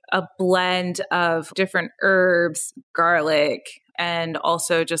like a blend of different herbs, garlic, and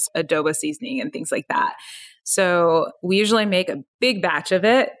also just adobo seasoning and things like that. So we usually make a big batch of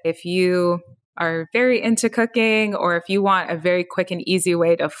it. If you are very into cooking or if you want a very quick and easy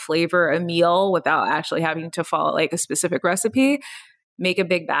way to flavor a meal without actually having to follow like a specific recipe, make a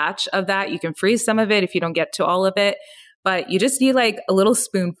big batch of that. You can freeze some of it if you don't get to all of it, but you just need like a little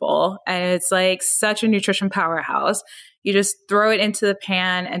spoonful and it's like such a nutrition powerhouse. You just throw it into the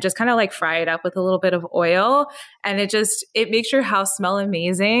pan and just kind of like fry it up with a little bit of oil. And it makes your house smell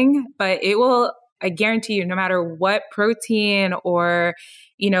amazing, but it will, I guarantee you, no matter what protein or,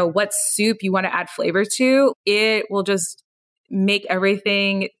 what soup you want to add flavor to, it will just make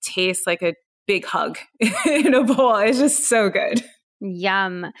everything taste like a big hug in a bowl. It's just so good.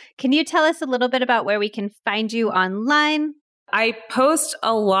 Yum. Can you tell us a little bit about where we can find you online? I post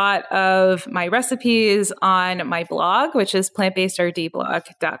a lot of my recipes on my blog, which is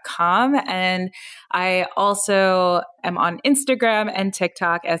plantbasedrdblog.com. And I also am on Instagram and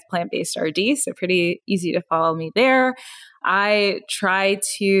TikTok as plantbasedrd. So pretty easy to follow me there. I try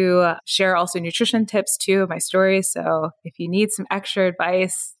to share also nutrition tips too, my stories. So if you need some extra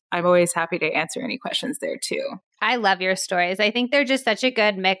advice, I'm always happy to answer any questions there too. I love your stories. I think they're just such a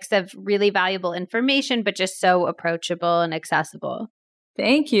good mix of really valuable information, but just so approachable and accessible.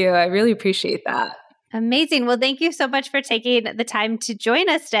 Thank you. I really appreciate that. Amazing. Well, thank you so much for taking the time to join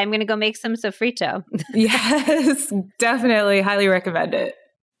us today. I'm going to go make some sofrito. Yes, definitely. Highly recommend it.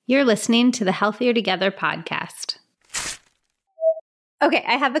 You're listening to the Healthier Together podcast. Okay,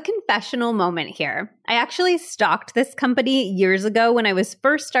 I have a confessional moment here. I actually stalked this company years ago when I was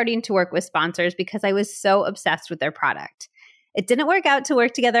first starting to work with sponsors because I was so obsessed with their product. It didn't work out to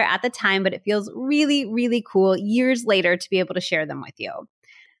work together at the time, but it feels really, really cool years later to be able to share them with you.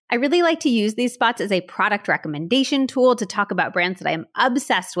 I really like to use these spots as a product recommendation tool to talk about brands that I am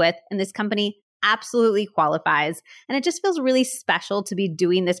obsessed with, and this company absolutely qualifies. And it just feels really special to be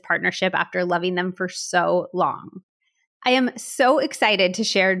doing this partnership after loving them for so long. I am so excited to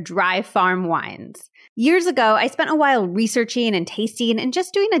share Dry Farm Wines. Years ago, I spent a while researching and tasting and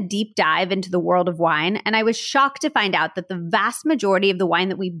just doing a deep dive into the world of wine, and I was shocked to find out that the vast majority of the wine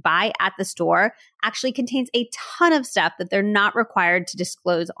that we buy at the store actually contains a ton of stuff that they're not required to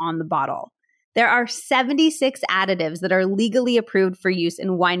disclose on the bottle. There are 76 additives that are legally approved for use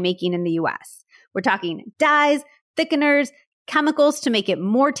in winemaking in the US. We're talking dyes, thickeners, chemicals to make it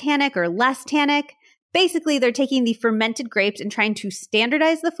more tannic or less tannic. Basically, they're taking the fermented grapes and trying to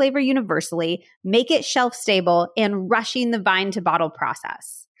standardize the flavor universally, make it shelf stable, and rushing the vine to bottle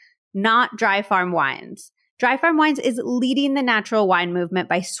process. Not Dry Farm Wines. Dry Farm Wines is leading the natural wine movement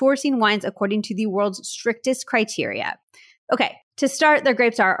by sourcing wines according to the world's strictest criteria. Okay, to start, their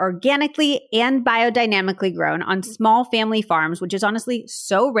grapes are organically and biodynamically grown on small family farms, which is honestly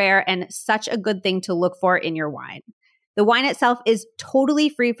so rare and such a good thing to look for in your wine. The wine itself is totally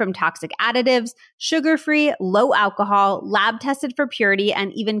free from toxic additives, sugar-free, low alcohol, lab tested for purity,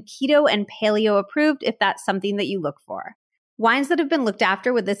 and even keto and paleo approved if that's something that you look for. Wines that have been looked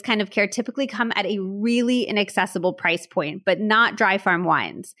after with this kind of care typically come at a really inaccessible price point, but not Dry Farm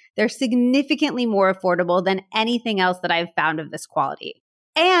wines. They're significantly more affordable than anything else that I've found of this quality.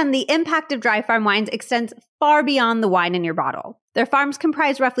 And the impact of Dry Farm wines extends far beyond the wine in your bottle. Their farms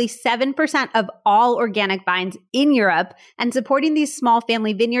comprise roughly 7% of all organic vines in Europe, and supporting these small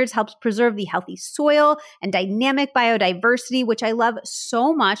family vineyards helps preserve the healthy soil and dynamic biodiversity, which I love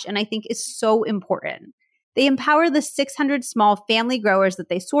so much and I think is so important. They empower the 600 small family growers that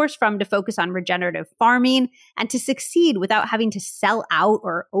they source from to focus on regenerative farming and to succeed without having to sell out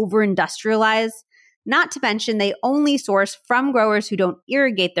or over-industrialize. Not to mention, they only source from growers who don't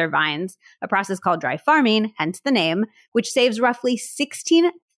irrigate their vines, a process called dry farming, hence the name, which saves roughly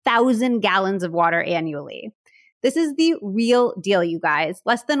 16,000 gallons of water annually. This is the real deal, you guys.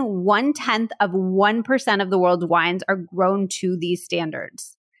 Less than 0.1% of the world's wines are grown to these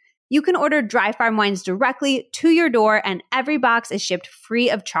standards. You can order Dry Farm wines directly to your door, and every box is shipped free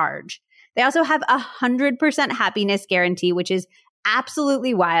of charge. They also have a 100% happiness guarantee, which is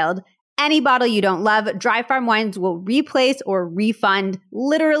absolutely wild. Any bottle you don't love, Dry Farm wines will replace or refund.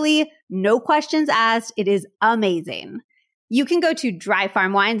 Literally, no questions asked. It is amazing. You can go to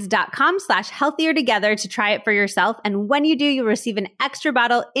dryfarmwines.com/healthiertogether to try it for yourself. And when you do, you'll receive an extra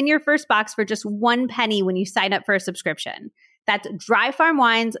bottle in your first box for just 1 penny when you sign up for a subscription. That's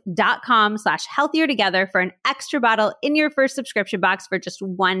dryfarmwines.com/healthiertogether for an extra bottle in your first subscription box for just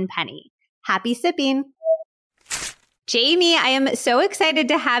 1 penny. Happy sipping. Jamie, I am so excited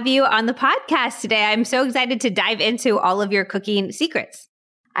to have you on the podcast today. I'm so excited to dive into all of your cooking secrets.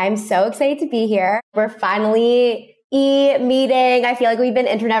 I'm so excited to be here. We're finally meeting. I feel like we've been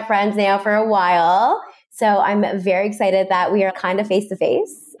internet friends now for a while. So I'm very excited that we are kind of face to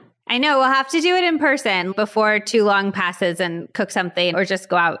face. I know we'll have to do it in person before too long passes and cook something or just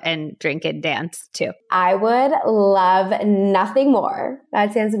go out and drink and dance too. I would love nothing more.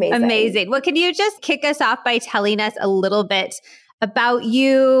 That sounds amazing. Amazing. Well, can you just kick us off by telling us a little bit about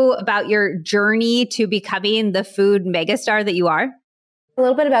you, about your journey to becoming the food megastar that you are? A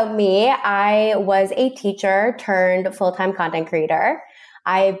little bit about me. I was a teacher turned full-time content creator.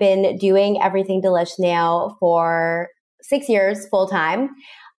 I've been doing Everything Delish now for 6 years full-time.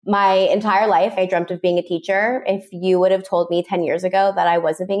 My entire life, I dreamt of being a teacher. If you would have told me 10 years ago that I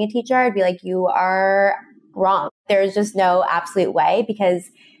wasn't being a teacher, I'd be like, you are wrong. There's just no absolute way, because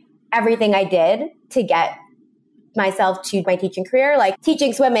everything I did to get myself to my teaching career, like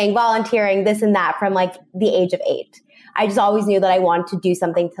teaching, swimming, volunteering, this and that from like the age of 8. I just always knew that I wanted to do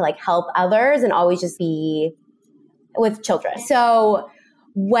something to like help others and always just be with children. So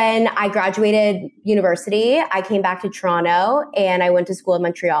when I graduated university, I came back to Toronto and I went to school in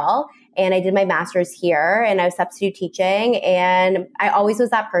Montreal and I did my master's here and I was substitute teaching. And I always was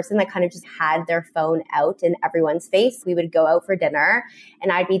that person that kind of just had their phone out in everyone's face. We would go out for dinner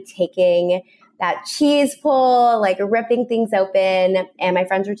and I'd be taking that cheese pull, like ripping things open. And my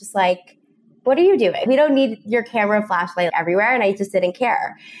friends were just like, what are you doing? We don't need your camera and flashlight everywhere. And I just didn't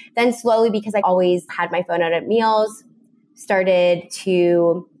care. Then slowly, because I always had my phone out at meals, started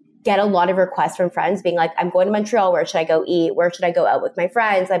to get a lot of requests from friends being like, I'm going to Montreal. Where should I go eat? Where should I go out with my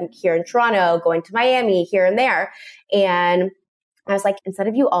friends? I'm here in Toronto, going to Miami, here and there. And I was like, instead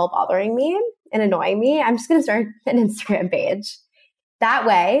of you all bothering me and annoying me, I'm just going to start an Instagram page. That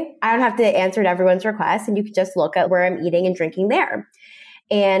way, I don't have to answer to everyone's requests and you can just look at where I'm eating and drinking there.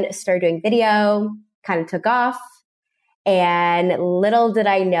 And started doing video, kind of took off. And little did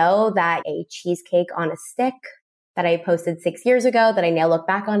I know that a cheesecake on a stick that I posted 6 years ago that I now look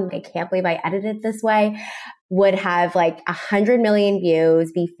back on, I can't believe I edited it this way, would have like 100 million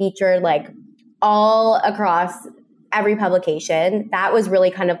views, be featured like all across every publication. That was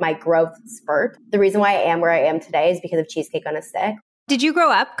really kind of my growth spurt. The reason why I am where I am today is because of Cheesecake on a Stick. Did you grow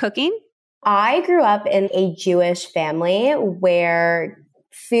up cooking? I grew up in a Jewish family where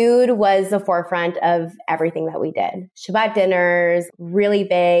food was the forefront of everything that we did. Shabbat dinners, really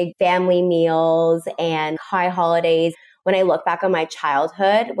big family meals, and high holidays. When I look back on my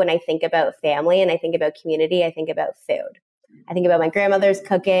childhood, when I think about family and I think about community, I think about food. I think about my grandmother's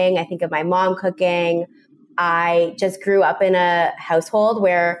cooking. I think of my mom cooking. I just grew up in a household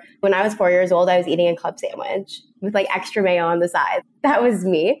where when I was 4 years old, I was eating a club sandwich with like extra mayo on the side. That was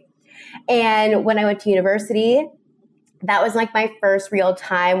me. And when I went to university, that was like my first real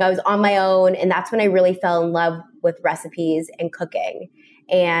time. I was on my own, and that's when I really fell in love with recipes and cooking.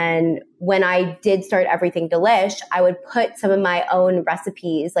 And when I did start Everything Delish, I would put some of my own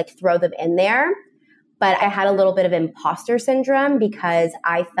recipes, like throw them in there. But I had a little bit of imposter syndrome because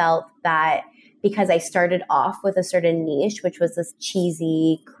I felt that because I started off with a certain niche, which was this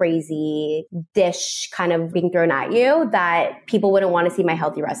cheesy, crazy dish kind of being thrown at you, that people wouldn't want to see my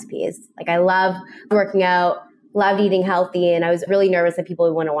healthy recipes. Like I love working out, loved eating healthy, and I was really nervous that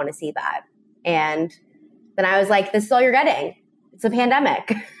people wouldn't want to see that. And then I was like, this is all you're getting. It's a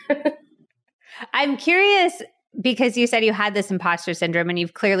pandemic. I'm curious because you said you had this imposter syndrome and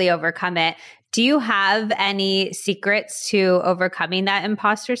you've clearly overcome it. Do you have any secrets to overcoming that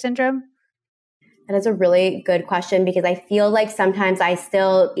imposter syndrome? That is a really good question because I feel like sometimes I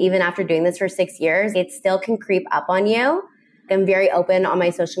still, even after doing this for 6 years, it still can creep up on you. I'm very open on my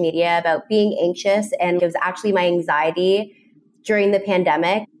social media about being anxious, and it was actually my anxiety during the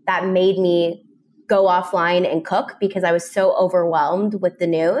pandemic that made me go offline and cook because I was so overwhelmed with the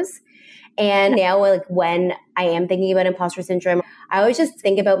news. And now, like when I am thinking about imposter syndrome, I always just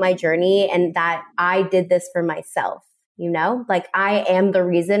think about my journey and that I did this for myself, like I am the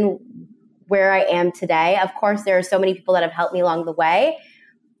reason where I am today. Of course, there are so many people that have helped me along the way,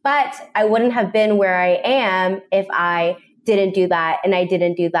 but I wouldn't have been where I am if I didn't do that and I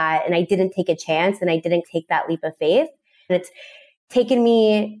didn't do that and I didn't take a chance and I didn't take that leap of faith. And it's taken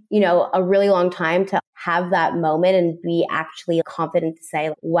me, a really long time to have that moment and be actually confident to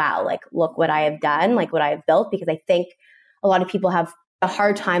say, wow, like, look what I have done, like what I have built, because I think a lot of people have a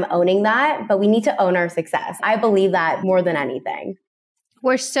hard time owning that, but we need to own our success. I believe that more than anything.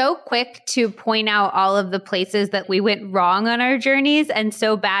 We're so quick to point out all of the places that we went wrong on our journeys and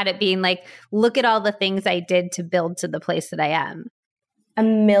so bad at being like, look at all the things I did to build to the place that I am.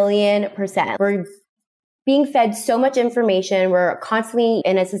 1,000,000%. We're being fed so much information. We're constantly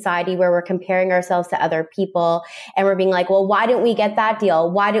in a society where we're comparing ourselves to other people and we're being like, well, why didn't we get that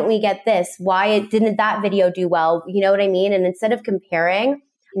deal? Why didn't we get this? Why didn't that video do well? You know what I mean? And instead of comparing,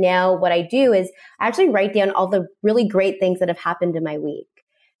 now what I do is I actually write down all the really great things that have happened in my week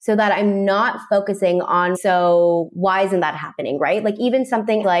so that I'm not focusing on, so why isn't that happening, right? Like even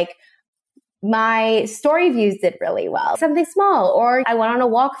something like my story views did really well, something small, or I went on a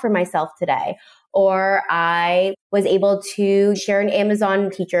walk for myself today, or I was able to share an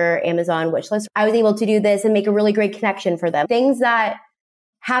Amazon wish list. I was able to do this and make a really great connection for them. Things that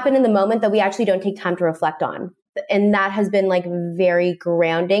happen in the moment that we actually don't take time to reflect on. And that has been like very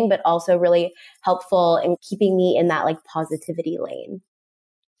grounding, but also really helpful in keeping me in that like positivity lane.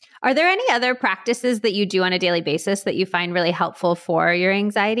 Are there any other practices that you do on a daily basis that you find really helpful for your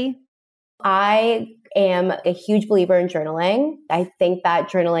anxiety? I am a huge believer in journaling. I think that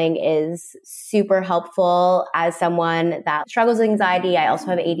journaling is super helpful as someone that struggles with anxiety. I also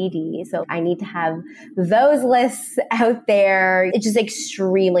have ADD, so I need to have those lists out there. It's just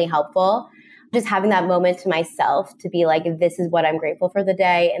extremely helpful. Just having that moment to myself to be like, this is what I'm grateful for the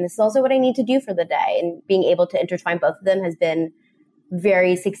day, and this is also what I need to do for the day. And being able to intertwine both of them has been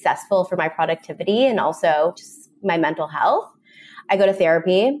very successful for my productivity and also just my mental health. I go to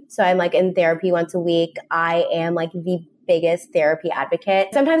therapy. So I'm like in therapy once a week. I am like the biggest therapy advocate.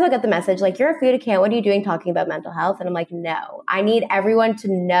 Sometimes I'll get the message like, you're a food account. What are you doing talking about mental health? And I'm like, no, I need everyone to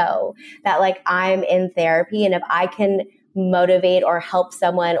know that like I'm in therapy. And if I can motivate or help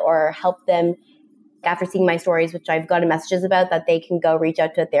someone or help them after seeing my stories, which I've gotten messages about, that they can go reach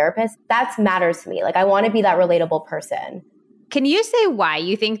out to a therapist, that matters to me. Like I want to be that relatable person. Can you say why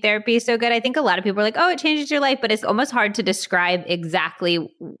you think therapy is so good? I think a lot of people are like, oh, it changes your life, but it's almost hard to describe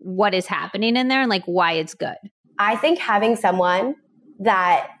exactly what is happening in there and like why it's good. I think having someone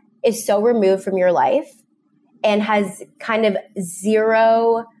that is so removed from your life and has kind of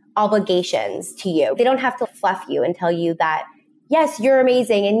zero obligations to you. They don't have to fluff you and tell you that, yes, you're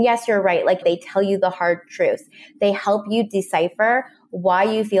amazing and yes, you're right. Like they tell you the hard truth. They help you decipher why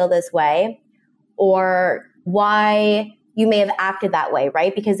you feel this way or why you may have acted that way,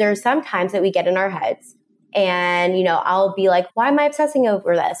 right? Because there are some times that we get in our heads and, I'll be like, why am I obsessing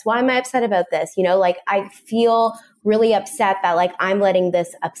over this? Why am I upset about this? Like I feel really upset that like I'm letting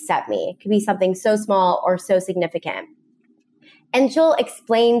this upset me. It could be something so small or so significant. And she'll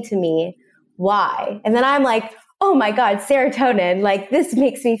explain to me why. And then I'm like, oh my God, serotonin, like this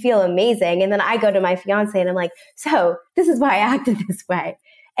makes me feel amazing. And then I go to my fiance and I'm like, so this is why I acted this way.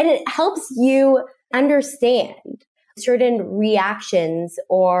 And it helps you understand certain reactions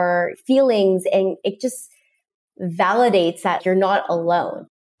or feelings, and it just validates that you're not alone.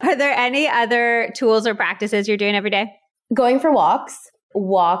 Are there any other tools or practices you're doing every day? Going for walks.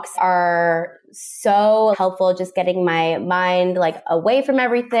 Walks are so helpful, just getting my mind like away from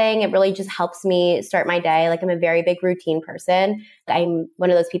everything. It really just helps me start my day. Like I'm a very big routine person. I'm one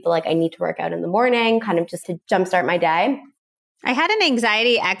of those people like I need to work out in the morning, kind of just to jumpstart my day. I had an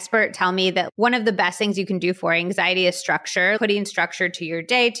anxiety expert tell me that one of the best things you can do for anxiety is structure. Putting structure to your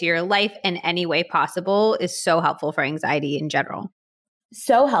day, to your life in any way possible is so helpful for anxiety in general.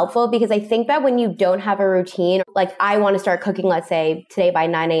 So helpful because I think that when you don't have a routine, like I want to start cooking, let's say today by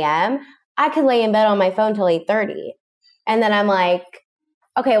 9 a.m., I could lay in bed on my phone till 8:30. And then I'm like,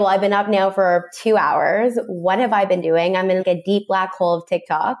 okay, well, I've been up now for 2 hours. What have I been doing? I'm in like a deep black hole of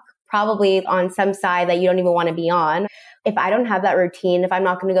TikTok, probably on some side that you don't even want to be on. If I don't have that routine, if I'm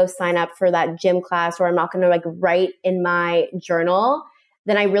not going to go sign up for that gym class or I'm not going to like write in my journal,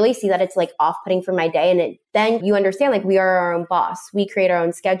 then I really see that it's like off-putting for my day. And then you understand like we are our own boss. We create our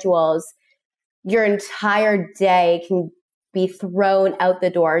own schedules. Your entire day can be thrown out the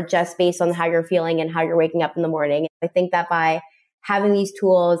door just based on how you're feeling and how you're waking up in the morning. I think that by having these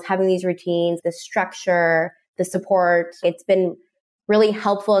tools, having these routines, the structure, the support, it's been really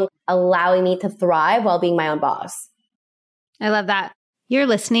helpful in allowing me to thrive while being my own boss. I love that. You're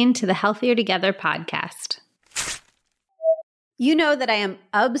listening to the Healthier Together podcast. You know that I am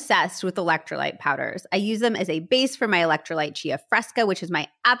obsessed with electrolyte powders. I use them as a base for my electrolyte Chia Fresca, which is my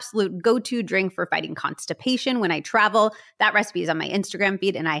absolute go-to drink for fighting constipation when I travel. That recipe is on my Instagram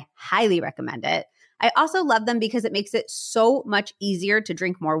feed, and I highly recommend it. I also love them because it makes it so much easier to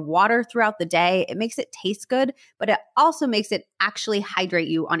drink more water throughout the day. It makes it taste good, but it also makes it actually hydrate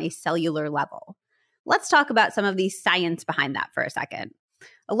you on a cellular level. Let's talk about some of the science behind that for a second.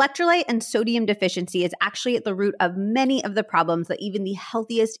 Electrolyte and sodium deficiency is actually at the root of many of the problems that even the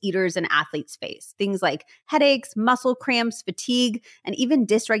healthiest eaters and athletes face. Things like headaches, muscle cramps, fatigue, and even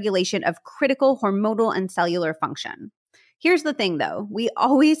dysregulation of critical hormonal and cellular function. Here's the thing though, we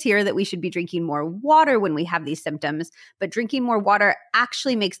always hear that we should be drinking more water when we have these symptoms, but drinking more water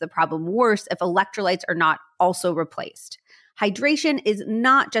actually makes the problem worse if electrolytes are not also replaced. Hydration is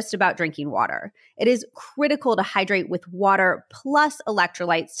not just about drinking water. It is critical to hydrate with water plus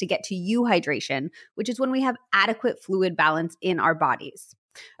electrolytes to get to euhydration, which is when we have adequate fluid balance in our bodies.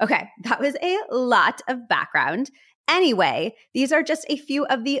 Okay, that was a lot of background. Anyway, these are just a few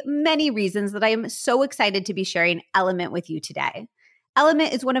of the many reasons that I am so excited to be sharing Element with you today.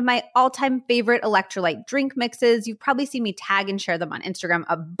 Element is one of my all-time favorite electrolyte drink mixes. You've probably seen me tag and share them on Instagram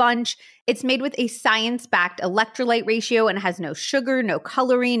a bunch. It's made with a science-backed electrolyte ratio and has no sugar, no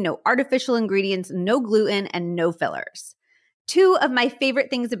coloring, no artificial ingredients, no gluten, and no fillers. Two of my favorite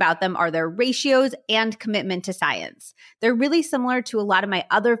things about them are their ratios and commitment to science. They're really similar to a lot of my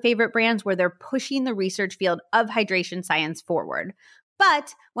other favorite brands where they're pushing the research field of hydration science forward.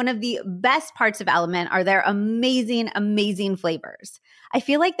 But one of the best parts of Element are their amazing, amazing flavors. I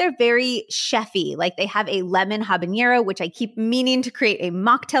feel like they're very chefy, like they have a lemon habanero, which I keep meaning to create a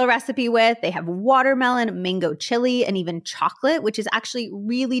mocktail recipe with. They have watermelon, mango chili, and even chocolate, which is actually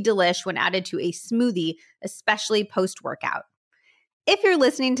really delish when added to a smoothie, especially post-workout. If you're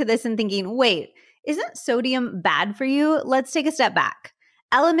listening to this and thinking, wait, isn't sodium bad for you? Let's take a step back.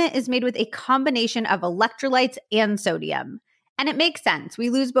 Element is made with a combination of electrolytes and sodium. And it makes sense. We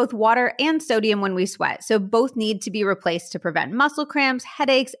lose both water and sodium when we sweat, so both need to be replaced to prevent muscle cramps,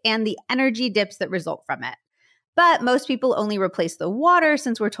 headaches, and the energy dips that result from it. But most people only replace the water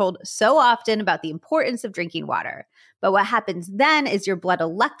since we're told so often about the importance of drinking water. But what happens then is your blood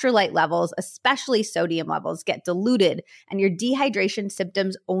electrolyte levels, especially sodium levels, get diluted and your dehydration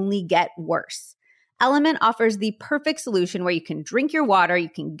symptoms only get worse. Element offers the perfect solution where you can drink your water, you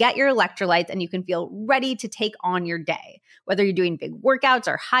can get your electrolytes, and you can feel ready to take on your day, whether you're doing big workouts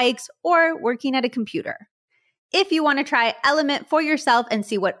or hikes or working at a computer. If you want to try Element for yourself and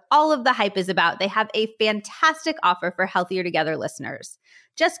see what all of the hype is about, they have a fantastic offer for Healthier Together listeners.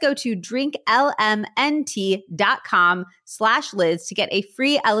 Just go to drinklmnt.com/Liz to get a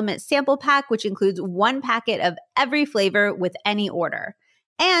free Element sample pack, which includes 1 packet of every flavor with any order.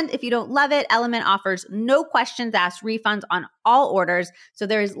 And if you don't love it, Element offers no questions asked refunds on all orders, so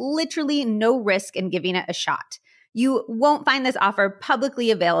there is literally no risk in giving it a shot. You won't find this offer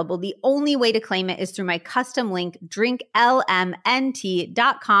publicly available. The only way to claim it is through my custom link,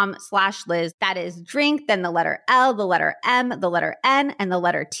 drinklmnt.com/Liz. That is drink, then the letter L, the letter M, the letter N, and the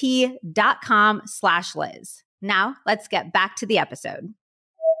letter T.com/Liz. Now let's get back to the episode.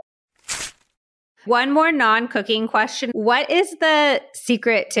 One more non-cooking question. What is the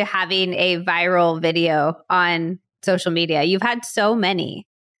secret to having a viral video on social media? You've had so many.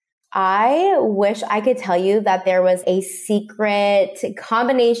 I wish I could tell you that there was a secret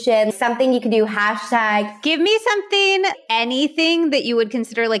combination, something you could do, hashtag. Give me something, anything that you would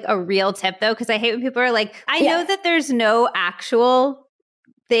consider like a real tip though, because I hate when people are like, I know that there's no actual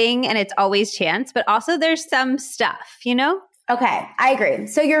thing and it's always chance, but also there's some stuff, you know? Okay, I agree.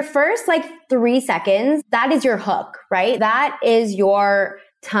 So your first 3 seconds, that is your hook, right? That is your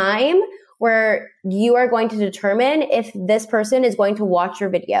time where you are going to determine if this person is going to watch your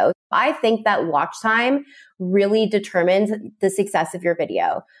video. I think that watch time really determines the success of your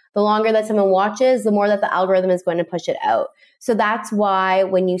video. The longer that someone watches, the more that the algorithm is going to push it out. So that's why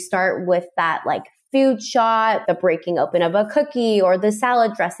when you start with that food shot, the breaking open of a cookie or the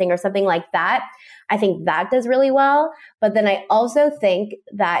salad dressing or something like that, I think that does really well. But then I also think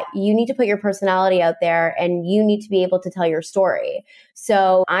that you need to put your personality out there and you need to be able to tell your story.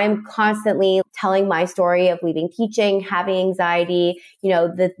 So I'm constantly telling my story of leaving teaching, having anxiety,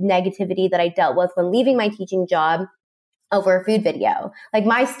 the negativity that I dealt with when leaving my teaching job over a food video.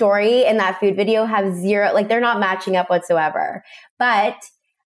 My story and that food video have zero, they're not matching up whatsoever. But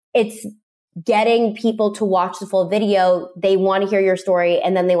it's getting people to watch the full video. They want to hear your story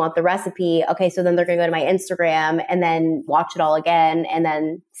and then they want the recipe. Okay, so then they're going to go to my Instagram and then watch it all again and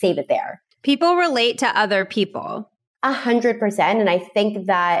then save it there. People relate to other people. 100%. And I think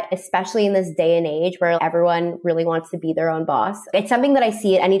that especially in this day and age where everyone really wants to be their own boss, it's something that I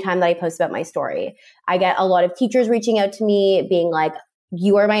see at any time that I post about my story. I get a lot of teachers reaching out to me being like,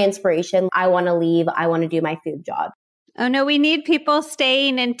 you are my inspiration. I want to leave. I want to do my food job. Oh no, we need people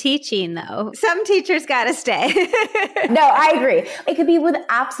staying and teaching though. Some teachers got to stay. No, I agree. It could be with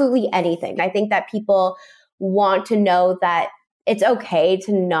absolutely anything. I think that people want to know that it's okay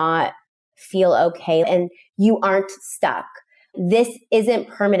to not feel okay and you aren't stuck. This isn't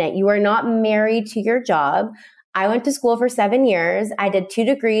permanent. You are not married to your job. I went to school for 7 years. I did 2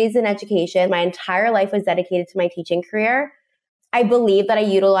 degrees in education. My entire life was dedicated to my teaching career. I believe that I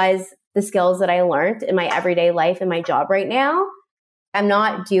utilize the skills that I learned in my everyday life in my job right now. I'm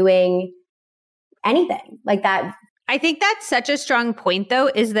not doing anything like that. I think that's such a strong point though,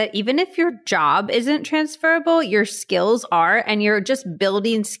 is that even if your job isn't transferable, your skills are, and you're just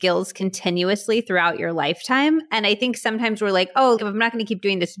building skills continuously throughout your lifetime. And I think sometimes we're like, oh, if I'm not going to keep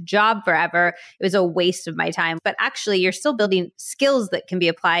doing this job forever, it was a waste of my time. But actually you're still building skills that can be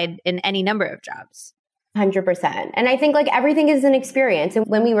applied in any number of jobs. 100%. And I think everything is an experience. And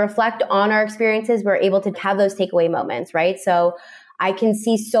when we reflect on our experiences, we're able to have those takeaway moments, right? So I can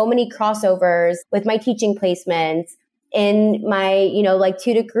see so many crossovers with my teaching placements in my,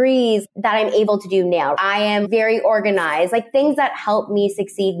 2 degrees that I'm able to do now. I am very organized, things that help me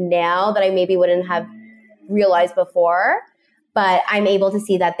succeed now that I maybe wouldn't have realized before, but I'm able to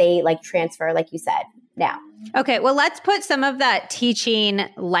see that they transfer, like you said, now. Okay, well, let's put some of that teaching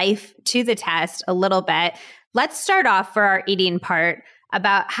life to the test a little bit. Let's start off for our eating part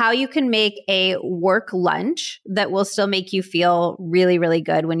about how you can make a work lunch that will still make you feel really, really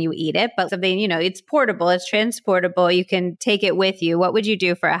good when you eat it, but something, it's portable, it's transportable, you can take it with you. What would you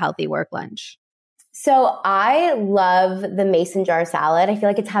do for a healthy work lunch? So I love the mason jar salad. I feel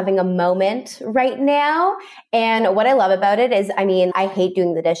like it's having a moment right now. And what I love about it is, I hate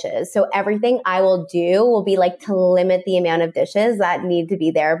doing the dishes. So everything I will do will be to limit the amount of dishes that need to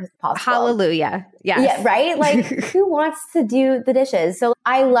be there if possible. Hallelujah. Yes. Yeah, right? Who wants to do the dishes? So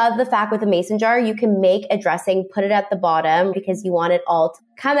I love the fact with a mason jar, you can make a dressing, put it at the bottom because you want it all to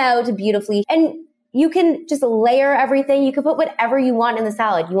come out beautifully. And you can just layer everything. You can put whatever you want in the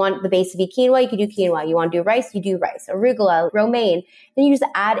salad. You want the base to be quinoa, you can do quinoa. You want to do rice, you do rice. Arugula, romaine. Then you just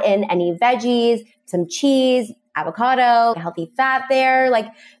add in any veggies, some cheese, avocado, healthy fat there.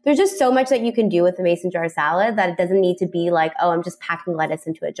 There's just so much that you can do with the mason jar salad that it doesn't need to be I'm just packing lettuce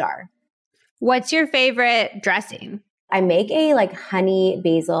into a jar. What's your favorite dressing? I make a honey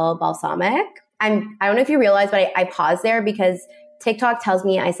basil balsamic. I don't know if you realize, but I paused there because TikTok tells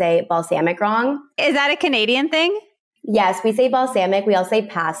me I say balsamic wrong. Is that a Canadian thing? Yes, we say balsamic. We all say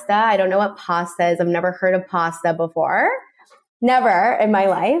pasta. I don't know what pasta is. I've never heard of pasta before. Never in my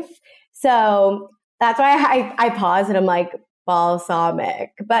life. So that's why I pause and I'm like,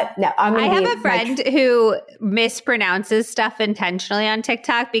 balsamic. But no, I have a friend who mispronounces stuff intentionally on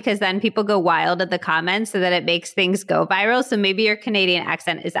TikTok because then people go wild at the comments so that it makes things go viral. So maybe your Canadian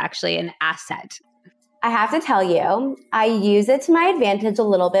accent is actually an asset. I have to tell you, I use it to my advantage a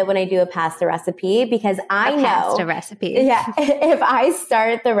little bit when I do a pasta recipe because I know pasta recipe. Yeah, if I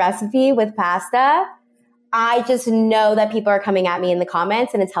start the recipe with pasta, I just know that people are coming at me in the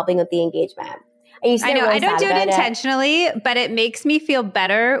comments and it's helping with the engagement. I know I don't do it intentionally, but it makes me feel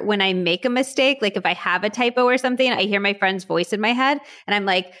better when I make a mistake. If I have a typo or something, I hear my friend's voice in my head and I'm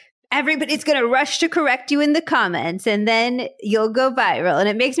like, everybody's going to rush to correct you in the comments and then you'll go viral. And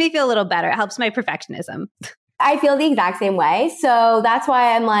it makes me feel a little better. It helps my perfectionism. I feel the exact same way. So that's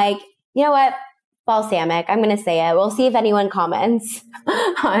why I'm like, you know what? Balsamic. I'm going to say it. We'll see if anyone comments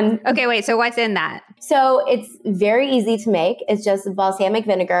on. Okay, wait. So what's in that? So it's very easy to make. It's just balsamic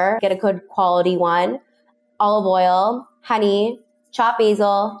vinegar. Get a good quality one. Olive oil, honey, chopped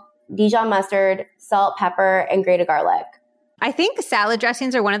basil, Dijon mustard, salt, pepper, and grated garlic. I think salad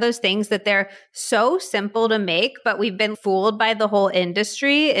dressings are one of those things that they're so simple to make, but we've been fooled by the whole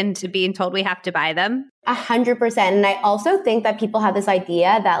industry into being told we have to buy them. 100%. And I also think that people have this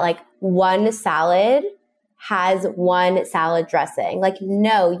idea that like one salad has one salad dressing. Like,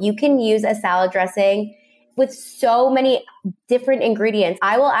 no, you can use a salad dressing with so many different ingredients.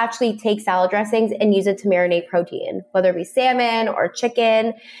 I will actually take salad dressings and use it to marinate protein, whether it be salmon or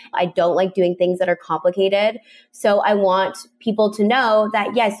chicken. I don't like doing things that are complicated. So I want people to know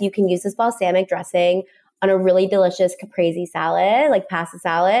that, yes, you can use this balsamic dressing on a really delicious caprese salad, like pasta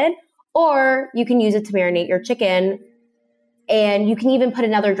salad, or you can use it to marinate your chicken. And you can even put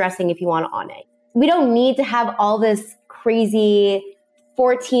another dressing if you want on it. We don't need to have all this crazy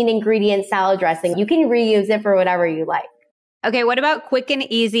 14 ingredient salad dressing. You can reuse it for whatever you like. Okay, what about quick and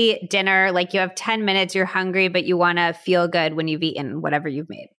easy dinner? Like you have 10 minutes, you're hungry, but you want to feel good when you've eaten whatever you've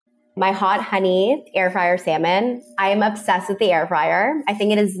made. My hot honey air fryer salmon. I am obsessed with the air fryer. I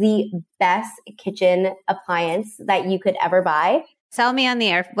think it is the best kitchen appliance that you could ever buy. Sell me on the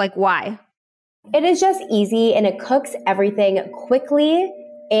air, like why? It is just easy and it cooks everything quickly.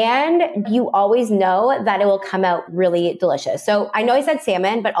 And you always know that it will come out really delicious. So I know I said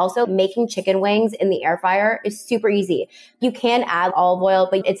salmon, but also making chicken wings in the air fryer is super easy. You can add olive oil,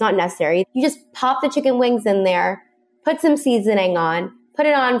 but it's not necessary. You just pop the chicken wings in there, put some seasoning on, put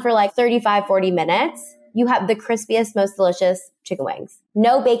it on for like 35, 40 minutes. You have the crispiest, most delicious chicken wings.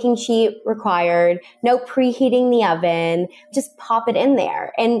 No baking sheet required, no preheating the oven. Just pop it in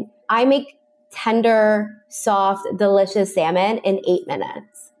there. And I make tender, soft, delicious salmon in 8 minutes.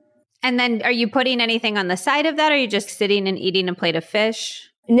 And then are you putting anything on the side of that? Or are you just sitting and eating a plate of fish?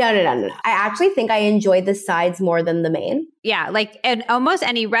 No. I actually think I enjoy the sides more than the main. Yeah, like in almost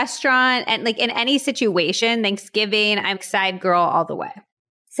any restaurant and like in any situation, Thanksgiving, I'm side girl all the way.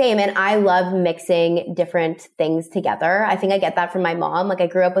 Same. And I love mixing different things together. I think I get that from my mom. Like I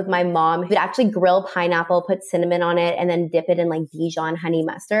grew up with my mom who would actually grill pineapple, put cinnamon on it, and then dip it in like Dijon honey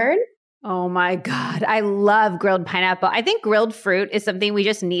mustard. Oh my God. I love grilled pineapple. I think grilled fruit is something we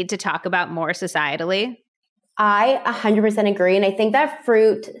just need to talk about more societally. I 100% agree. And I think that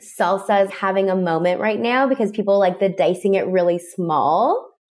fruit salsa is having a moment right now because people like the dicing it really small.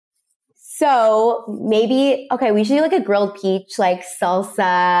 So maybe, okay, we should do like a grilled peach, like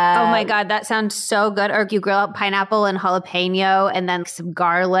salsa. Oh my God. That sounds so good. Or you grill up pineapple and jalapeno and then some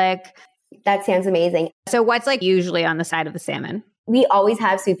garlic. That sounds amazing. So what's like usually on the side of the salmon? We always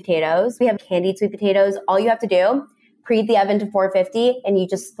have sweet potatoes. We have candied sweet potatoes. All you have to do, preheat the oven to 450 and you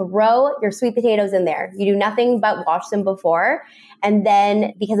just throw your sweet potatoes in there. You do nothing but wash them before. And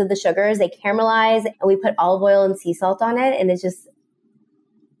then because of the sugars, they caramelize and we put olive oil and sea salt on it. And it's just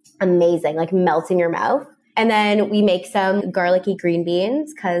amazing, like melts in your mouth. And then we make some garlicky green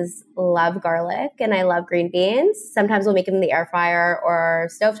beans because love garlic and I love green beans. Sometimes we'll make them in the air fryer or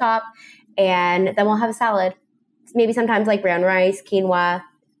stovetop. And then we'll have a salad. Maybe sometimes like brown rice, quinoa,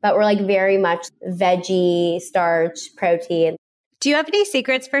 but we're like very much veggie, starch, protein. Do you have any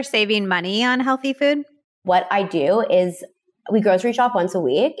secrets for saving money on healthy food? What I do is we grocery shop once a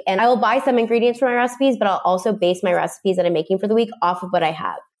week and I will buy some ingredients for my recipes, but I'll also base my recipes that I'm making for the week off of what I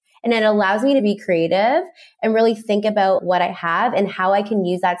have. And it allows me to be creative and really think about what I have and how I can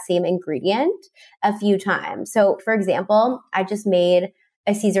use that same ingredient a few times. So for example, I just made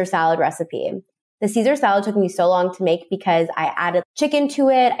a Caesar salad recipe. The Caesar salad took me so long to make because I added chicken to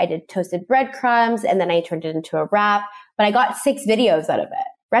it. I did toasted breadcrumbs and then I turned it into a wrap, but I got 6 videos out of it,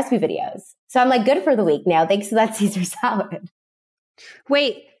 recipe videos. So I'm like good for the week now. Thanks to that Caesar salad.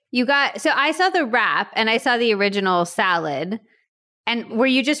 Wait, so I saw the wrap and I saw the original salad. And were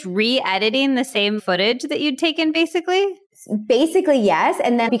you just re-editing the same footage that you'd taken basically? Basically, yes.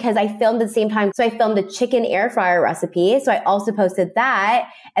 And then because I filmed at the same time, so I filmed the chicken air fryer recipe. So I also posted that.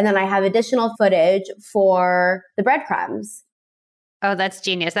 And then I have additional footage for the breadcrumbs. Oh, that's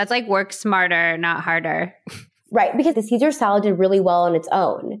genius. That's like work smarter, not harder. Right. Because the Caesar salad did really well on its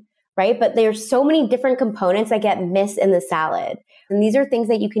own. Right. But there's so many different components that get missed in the salad. And these are things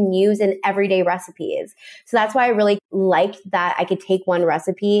that you can use in everyday recipes. So that's why I really liked that I could take one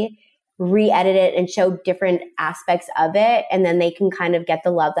recipe, re-edit it and show different aspects of it. And then they can kind of get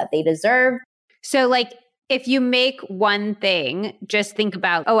the love that they deserve. So like If you make one thing, just think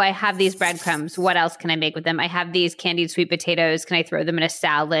about, oh, I have these breadcrumbs. What else can I make with them? I have these candied sweet potatoes. Can I throw them in a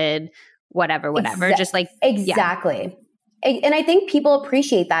salad? Whatever. Just like, exactly. Yeah. And I think people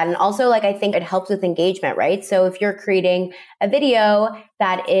appreciate that. And also, like, I think it helps with engagement, right? So if you're creating a video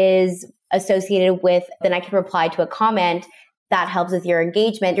that is associated with, then I can reply to a comment that helps with your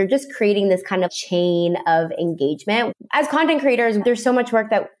engagement. You're just creating this kind of chain of engagement. As content creators, there's so much work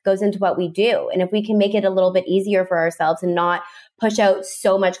that goes into what we do. And if we can make it a little bit easier for ourselves and not push out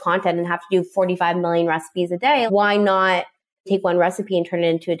so much content and have to do 45 million recipes a day, why not take one recipe and turn it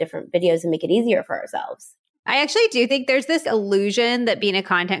into different videos and make it easier for ourselves? I actually do think there's this illusion that being a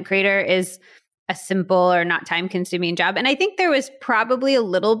content creator is a simple or not time-consuming job. And I think there was probably a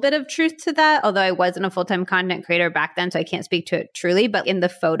little bit of truth to that, although I wasn't a full-time content creator back then, so I can't speak to it truly. But in the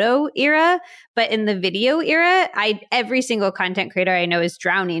photo era, but in the video era, every single content creator I know is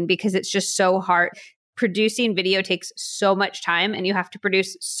drowning because it's just so hard. Producing video takes so much time, and you have to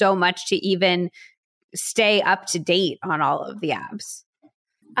produce so much to even stay up to date on all of the apps.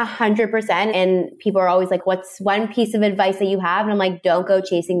 100%. And people are always like, what's one piece of advice that you have? And I'm like, don't go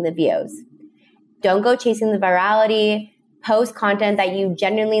chasing the views. Don't go chasing the virality. Post content that you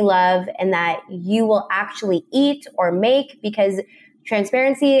genuinely love and that you will actually eat or make, because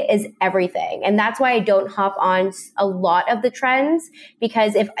transparency is everything. And that's why I don't hop on a lot of the trends,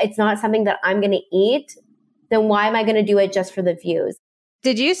 because if it's not something that I'm going to eat, then why am I going to do it just for the views?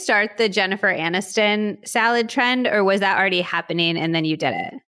 Did you start the Jennifer Aniston salad trend, or was that already happening and then you did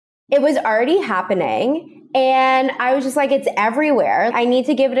it? It was already happening. And I was just like, it's everywhere. I need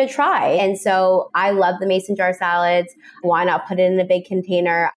to give it a try. And so I love the mason jar salads. Why not put it in a big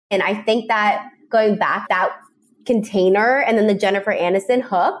container? And I think that going back, that container and then the Jennifer Aniston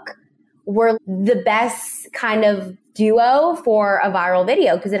hook were the best kind of duo for a viral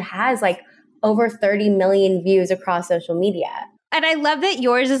video, because it has like over 30 million views across social media. And I love that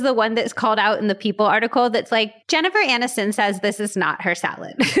yours is the one that's called out in the People article that's like, Jennifer Aniston says this is not her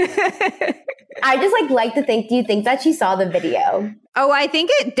salad. I just like to think, do you think that she saw the video? Oh, I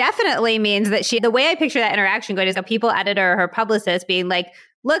think it definitely means that the way I picture that interaction going is a People editor or her publicist being like,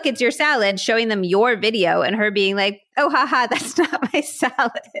 look, it's your salad, showing them your video, and her being like, oh, haha, that's not my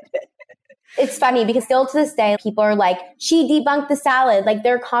salad. It's funny because still to this day, people are like, she debunked the salad. Like,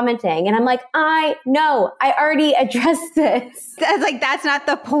 they're commenting. And I'm like, I know, I already addressed this. That's not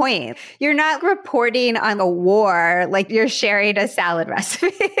the point. You're not reporting on a war. Like, you're sharing a salad recipe.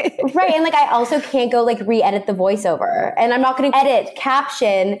 Right. And like, I also can't go like re-edit the voiceover. And I'm not going to edit,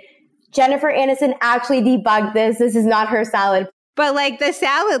 caption, Jennifer Aniston actually debunked this. This is not her salad. But like, the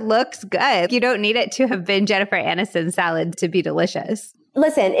salad looks good. You don't need it to have been Jennifer Aniston's salad to be delicious.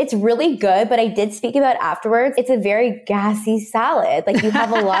 Listen, it's really good, but I did speak about afterwards. It's a very gassy salad. Like, you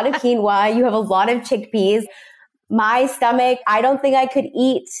have a lot of quinoa, you have a lot of chickpeas. My stomach, I don't think I could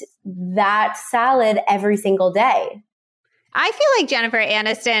eat that salad every single day. I feel like Jennifer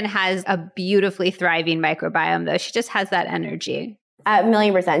Aniston has a beautifully thriving microbiome, though. She just has that energy.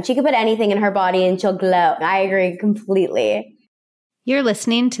 1,000,000%. She could put anything in her body and she'll glow. I agree completely. You're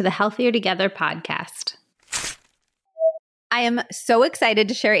listening to the Healthier Together podcast. I am so excited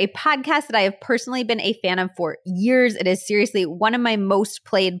to share a podcast that I have personally been a fan of for years. It is seriously one of my most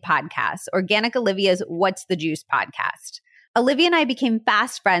played podcasts, Organic Olivia's What's the Juice podcast. Olivia and I became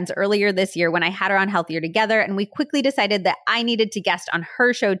fast friends earlier this year when I had her on Healthier Together, and we quickly decided that I needed to guest on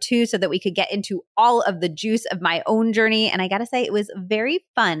her show too so that we could get into all of the juice of my own journey. And I gotta say, it was very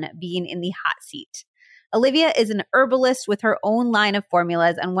fun being in the hot seat. Olivia is an herbalist with her own line of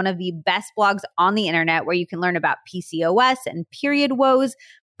formulas and one of the best blogs on the internet where you can learn about PCOS and period woes,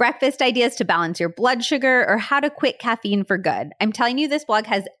 breakfast ideas to balance your blood sugar, or how to quit caffeine for good. I'm telling you, this blog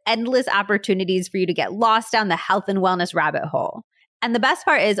has endless opportunities for you to get lost down the health and wellness rabbit hole. And the best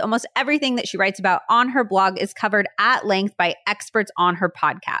part is almost everything that she writes about on her blog is covered at length by experts on her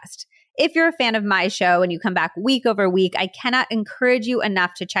podcast. If you're a fan of my show and you come back week over week, I cannot encourage you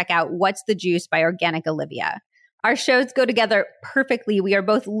enough to check out What's the Juice by Organic Olivia. Our shows go together perfectly. We are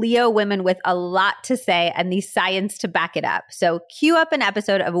both Leo women with a lot to say and the science to back it up. So cue up an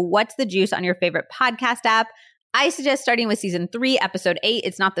episode of What's the Juice on your favorite podcast app. I suggest starting with season 3, episode 8.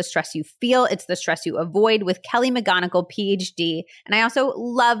 It's not the stress you feel, it's the stress you avoid, with Kelly McGonigal, PhD. And I also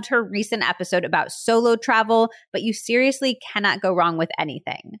loved her recent episode about solo travel, but you seriously cannot go wrong with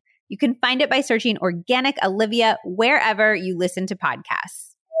anything. You can find it by searching Organic Olivia wherever you listen to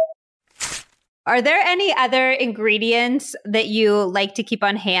podcasts. Are there any other ingredients that you like to keep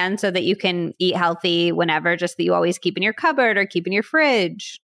on hand so that you can eat healthy whenever, just that you always keep in your cupboard or keep in your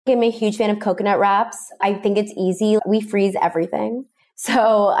fridge? I'm a huge fan of coconut wraps. I think it's easy. We freeze everything.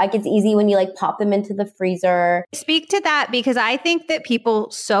 So like it's easy when you like pop them into the freezer. Speak to that, because I think that people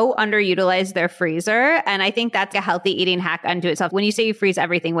so underutilize their freezer. And I think that's a healthy eating hack unto itself. When you say you freeze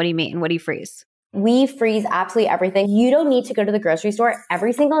everything, what do you mean? What do you freeze? We freeze absolutely everything. You don't need to go to the grocery store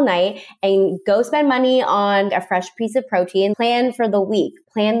every single night and go spend money on a fresh piece of protein. Plan for the week,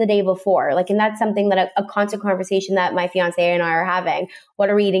 plan the day before. Like, and that's something that a constant conversation that my fiance and I are having. What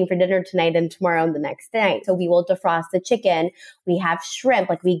are we eating for dinner tonight and tomorrow and the next night? So we will defrost the chicken. We have shrimp.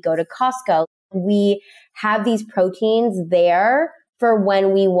 Like we go to Costco. We have these proteins there for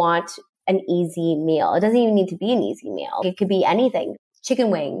when we want an easy meal. It doesn't even need to be an easy meal. It could be anything.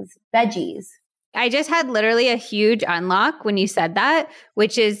 Chicken wings, veggies. I just had literally a huge unlock when you said that,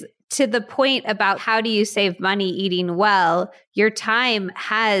 which is to the point about how do you save money eating well. Your time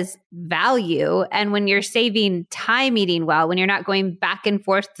has value. And when you're saving time eating well, when you're not going back and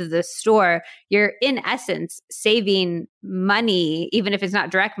forth to the store, you're in essence saving money, even if it's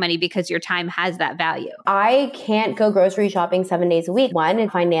not direct money, because your time has that value. I can't go grocery shopping 7 days a week. One, and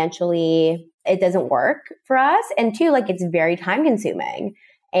financially, it doesn't work for us. And two, like it's very time consuming.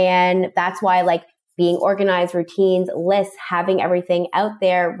 And that's why like being organized, routines, lists, having everything out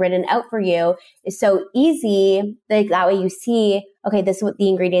there written out for you is so easy. Like that way you see, okay, this is what the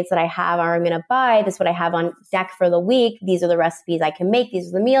ingredients that I have are I'm going to buy. This is what I have on deck for the week. These are the recipes I can make. These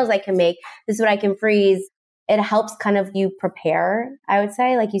are the meals I can make. This is what I can freeze. It helps kind of you prepare, I would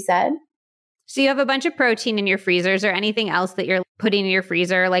say, like you said. So you have a bunch of protein in your freezers, or anything else that you're putting in your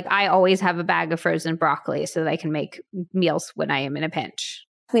freezer. Like I always have a bag of frozen broccoli so that I can make meals when I am in a pinch.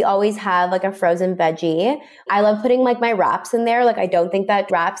 We always have like a frozen veggie. I love putting like my wraps in there. Like I don't think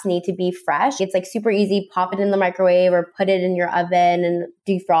that wraps need to be fresh. It's like super easy. Pop it in the microwave or put it in your oven and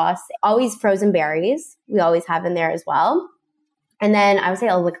defrost. Always frozen berries. We always have in there as well. And then I would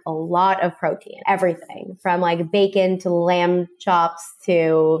say like a lot of protein, everything from like bacon to lamb chops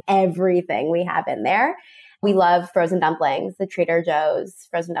to everything we have in there. We love frozen dumplings, the Trader Joe's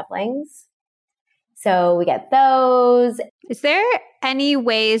frozen dumplings. So we get those. Is there any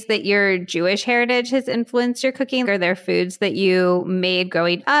ways that your Jewish heritage has influenced your cooking? Are there foods that you made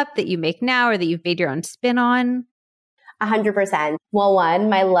growing up that you make now or that you've made your own spin on? 100%. Well,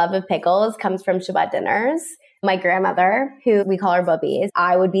 one, my love of pickles comes from Shabbat dinners. My grandmother, who we call her bubbies,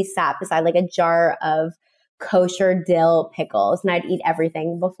 I would be sat beside like a jar of kosher dill pickles and I'd eat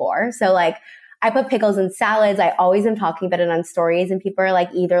everything before. So like I put pickles in salads. I always am talking about it on stories and people are like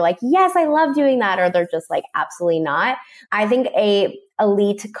either like, yes, I love doing that, or they're just like, absolutely not. I think a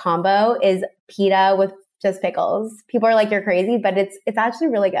elite combo is pita with just pickles. People are like, you're crazy, but it's actually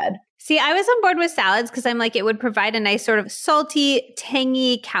really good. See, I was on board with salads because I'm like, it would provide a nice sort of salty,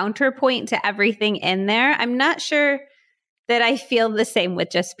 tangy counterpoint to everything in there. I'm not sure that I feel the same with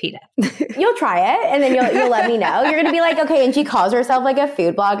just pita. You'll try it and then you'll let me know. You're going to be like, okay, and she calls herself like a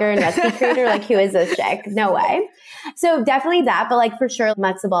food blogger and recipe creator. Like, who is this chick? No way. So definitely that, but like for sure,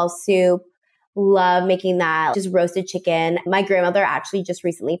 matzo ball soup, love making that, just roasted chicken. My grandmother actually just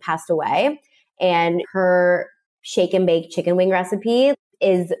recently passed away and her shake and bake chicken wing recipe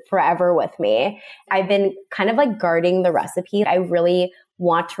is forever with me. I've been kind of like guarding the recipe. I really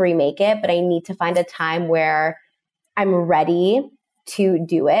want to remake it, but I need to find a time where I'm ready to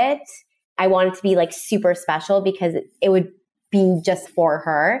do it. I want it to be like super special because it would be just for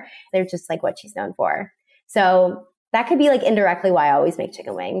her. They're just like what she's known for. So that could be like indirectly why I always make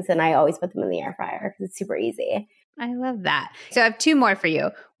chicken wings and I always put them in the air fryer because it's super easy. I love that. So I have two more for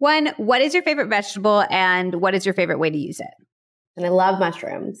you. One, what is your favorite vegetable and what is your favorite way to use it? And I love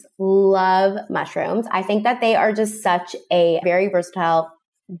mushrooms. Love mushrooms. I think that they are just such a very versatile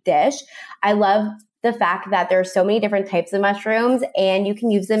dish. I love the fact that there are so many different types of mushrooms and you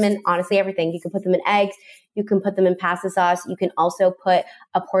can use them in honestly everything. You can put them in eggs. You can put them in pasta sauce. You can also put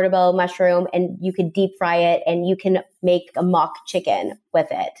a portobello mushroom and you can deep fry it and you can make a mock chicken with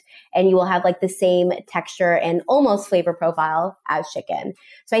it. And you will have like the same texture and almost flavor profile as chicken.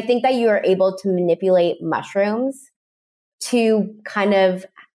 So I think that you are able to manipulate mushrooms to kind of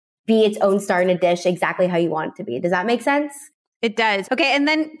be its own star in a dish exactly how you want it to be. Does that make sense? It does. Okay. And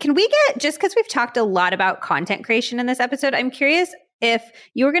then can we get, just because we've talked a lot about content creation in this episode, I'm curious if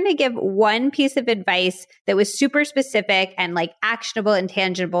you were going to give one piece of advice that was super specific and like actionable and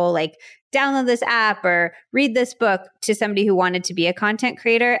tangible, like download this app or read this book to somebody who wanted to be a content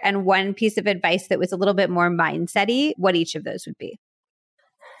creator, and one piece of advice that was a little bit more mindset-y, what each of those would be.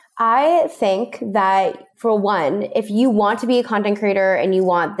 I think that for one, if you want to be a content creator and you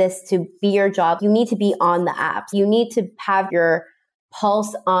want this to be your job, you need to be on the apps. You need to have your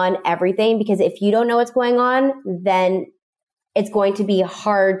pulse on everything because if you don't know what's going on, then it's going to be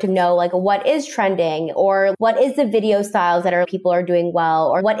hard to know like what is trending or what is the video styles that people are doing well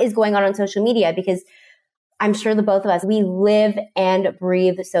or what is going on social media, because I'm sure the both of us, we live and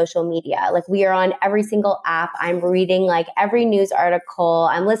breathe social media. Like we are on every single app. I'm reading like every news article.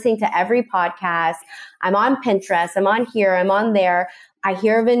 I'm listening to every podcast. I'm on Pinterest. I'm on here. I'm on there. I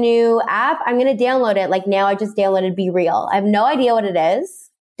hear of a new app. I'm going to download it. Like now I just downloaded Be Real. I have no idea what it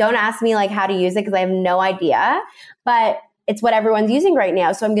is. Don't ask me like how to use it because I have no idea, but it's what everyone's using right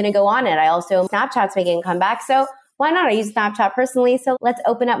now. So I'm going to go on it. I also, Snapchat's making a comeback. So why not? I use Snapchat personally. So let's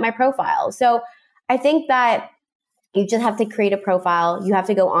open up my profile. So I think that you just have to create a profile. You have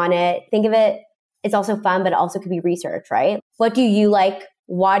to go on it. Think of it. It's also fun, but it also could be research, right? What do you like?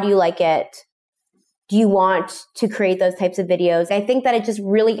 Why do you like it? Do you want to create those types of videos? I think that it just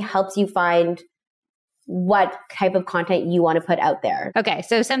really helps you find what type of content you want to put out there. Okay.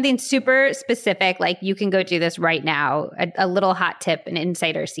 So something super specific, like you can go do this right now, a little hot tip, an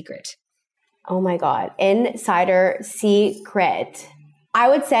insider secret. Oh my God. Insider secret. I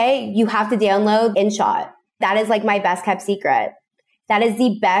would say you have to download InShot. That is like my best kept secret. That is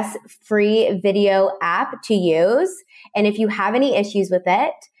the best free video app to use. And if you have any issues with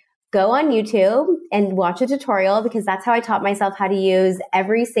it, go on YouTube and watch a tutorial, because that's how I taught myself how to use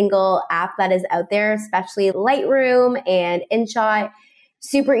every single app that is out there, especially Lightroom and InShot.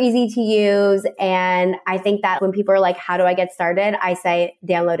 Super easy to use. And I think that when people are like, how do I get started? I say,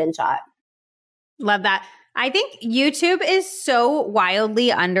 download InShot. Love that. I think YouTube is so wildly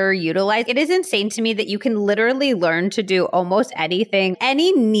underutilized. It is insane to me that you can literally learn to do almost anything.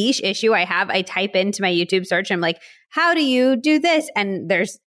 Any niche issue I have, I type into my YouTube search. I'm like, how do you do this? And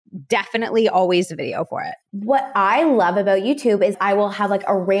there's definitely always a video for it. What I love about YouTube is I will have like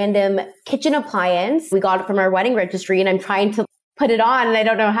a random kitchen appliance. We got it from our wedding registry and I'm trying to put it on and I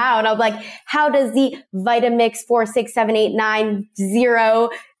don't know how. And I'm like, how does the Vitamix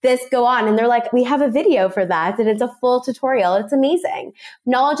 467890 this go on? And they're like, we have a video for that. And it's a full tutorial. It's amazing.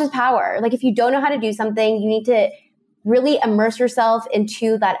 Knowledge is power. Like if you don't know how to do something, you need to really immerse yourself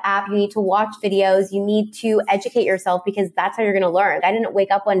into that app. You need to watch videos. You need to educate yourself, because that's how you're going to learn. I didn't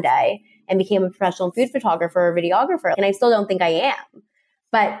wake up one day and became a professional food photographer or videographer. And I still don't think I am,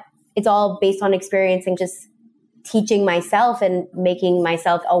 but it's all based on experience and just teaching myself and making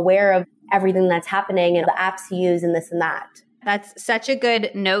myself aware of everything that's happening and the apps to use and this and that. That's such a good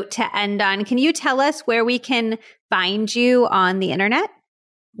note to end on. Can you tell us where we can find you on the internet?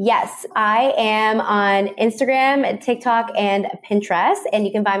 Yes, I am on Instagram, TikTok, and Pinterest. And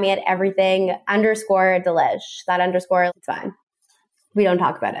you can find me at everything _delish. That underscore, it's fine. We don't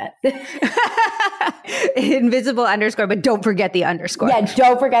talk about it. Invisible underscore, but don't forget the underscore. Yeah,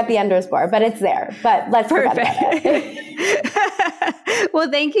 don't forget the underscore, but it's there. But let's forget about it.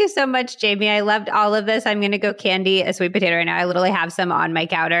 Well, thank you so much, Jamie. I loved all of this. I'm going to go candy a sweet potato right now. I literally have some on my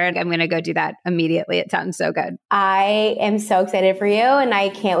counter and I'm going to go do that immediately. It sounds so good. I am so excited for you and I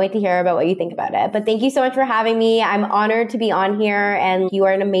can't wait to hear about what you think about it. But thank you so much for having me. I'm honored to be on here and you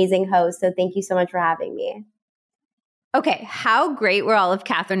are an amazing host. So thank you so much for having me. Okay, how great were all of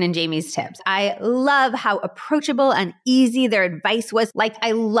Catherine and Jamie's tips? I love how approachable and easy their advice was. Like,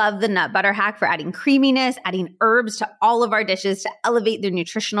 I love the nut butter hack for adding creaminess, adding herbs to all of our dishes to elevate their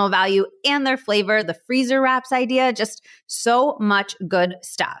nutritional value and their flavor. The freezer wraps idea, just so much good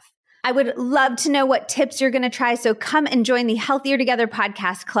stuff. I would love to know what tips you're going to try. So come and join the Healthier Together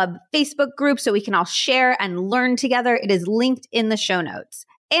Podcast Club Facebook group so we can all share and learn together. It is linked in the show notes.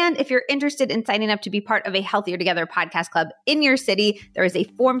 And if you're interested in signing up to be part of a Healthier Together podcast club in your city, there is a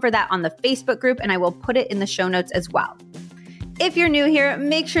form for that on the Facebook group, and I will put it in the show notes as well. If you're new here,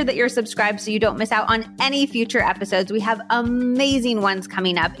 make sure that you're subscribed so you don't miss out on any future episodes. We have amazing ones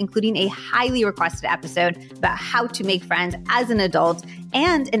coming up, including a highly requested episode about how to make friends as an adult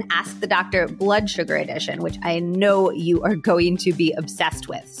and an Ask the Doctor blood sugar edition, which I know you are going to be obsessed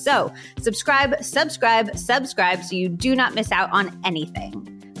with. So subscribe so you do not miss out on anything.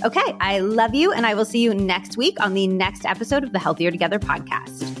 Okay, I love you, and I will see you next week on the next episode of the Healthier Together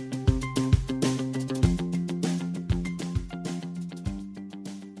podcast.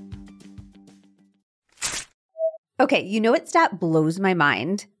 Okay, you know what stat blows my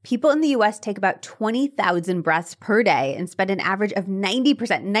mind? People in the US take about 20,000 breaths per day and spend an average of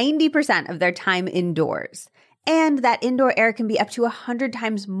 90% of their time indoors. And that indoor air can be up to 100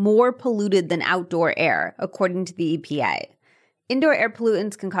 times more polluted than outdoor air, according to the EPA. Indoor air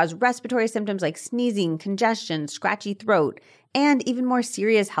pollutants can cause respiratory symptoms like sneezing, congestion, scratchy throat, and even more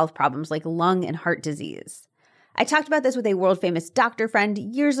serious health problems like lung and heart disease. I talked about this with a world famous doctor friend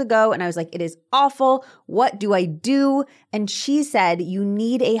years ago, and I was like, it is awful. What do I do? And she said, you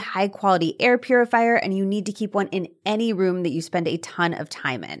need a high quality air purifier and you need to keep one in any room that you spend a ton of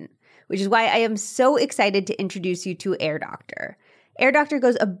time in, which is why I am so excited to introduce you to Air Doctor. Air Doctor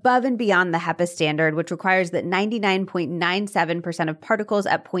goes above and beyond the HEPA standard, which requires that 99.97% of particles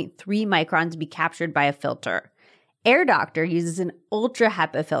at 0.3 microns be captured by a filter. Air Doctor uses an ultra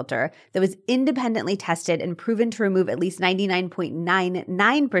HEPA filter that was independently tested and proven to remove at least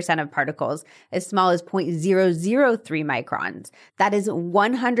 99.99% of particles as small as 0.003 microns. That is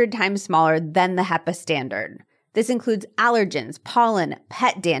 100 times smaller than the HEPA standard. This includes allergens, pollen,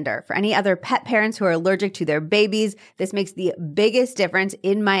 pet dander. For any other pet parents who are allergic to their babies, this makes the biggest difference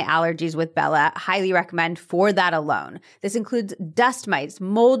in my allergies with Bella. Highly recommend for that alone. This includes dust mites,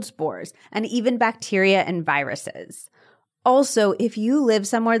 mold spores, and even bacteria and viruses. Also, if you live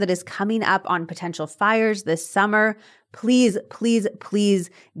somewhere that is coming up on potential fires this summer, please, please, please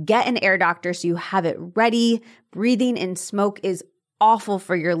get an Air Doctor so you have it ready. Breathing in smoke is awful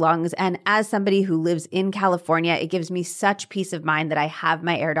for your lungs. And as somebody who lives in California, it gives me such peace of mind that I have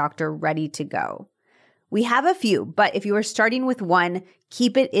my Air Doctor ready to go. We have a few, but if you are starting with one,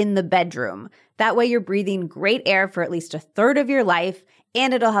 keep it in the bedroom. That way you're breathing great air for at least a third of your life,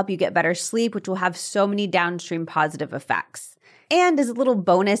 and it'll help you get better sleep, which will have so many downstream positive effects. And as a little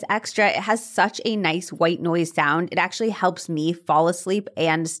bonus extra, it has such a nice white noise sound. It actually helps me fall asleep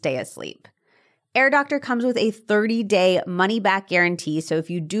and stay asleep. Air Doctor comes with a 30-day money-back guarantee, so if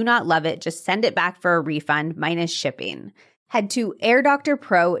you do not love it, just send it back for a refund minus shipping. Head to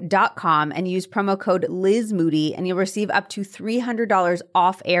airdoctorpro.com and use promo code LizMoody, and you'll receive up to $300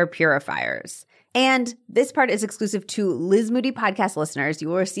 off air purifiers. And this part is exclusive to Liz Moody podcast listeners. You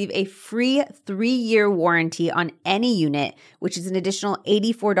will receive a free 3-year warranty on any unit, which is an additional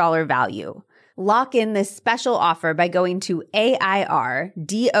 $84 value. Lock in this special offer by going to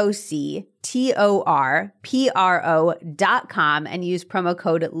AIRDOCTORPRO.com and use promo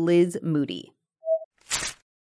code LizMoody.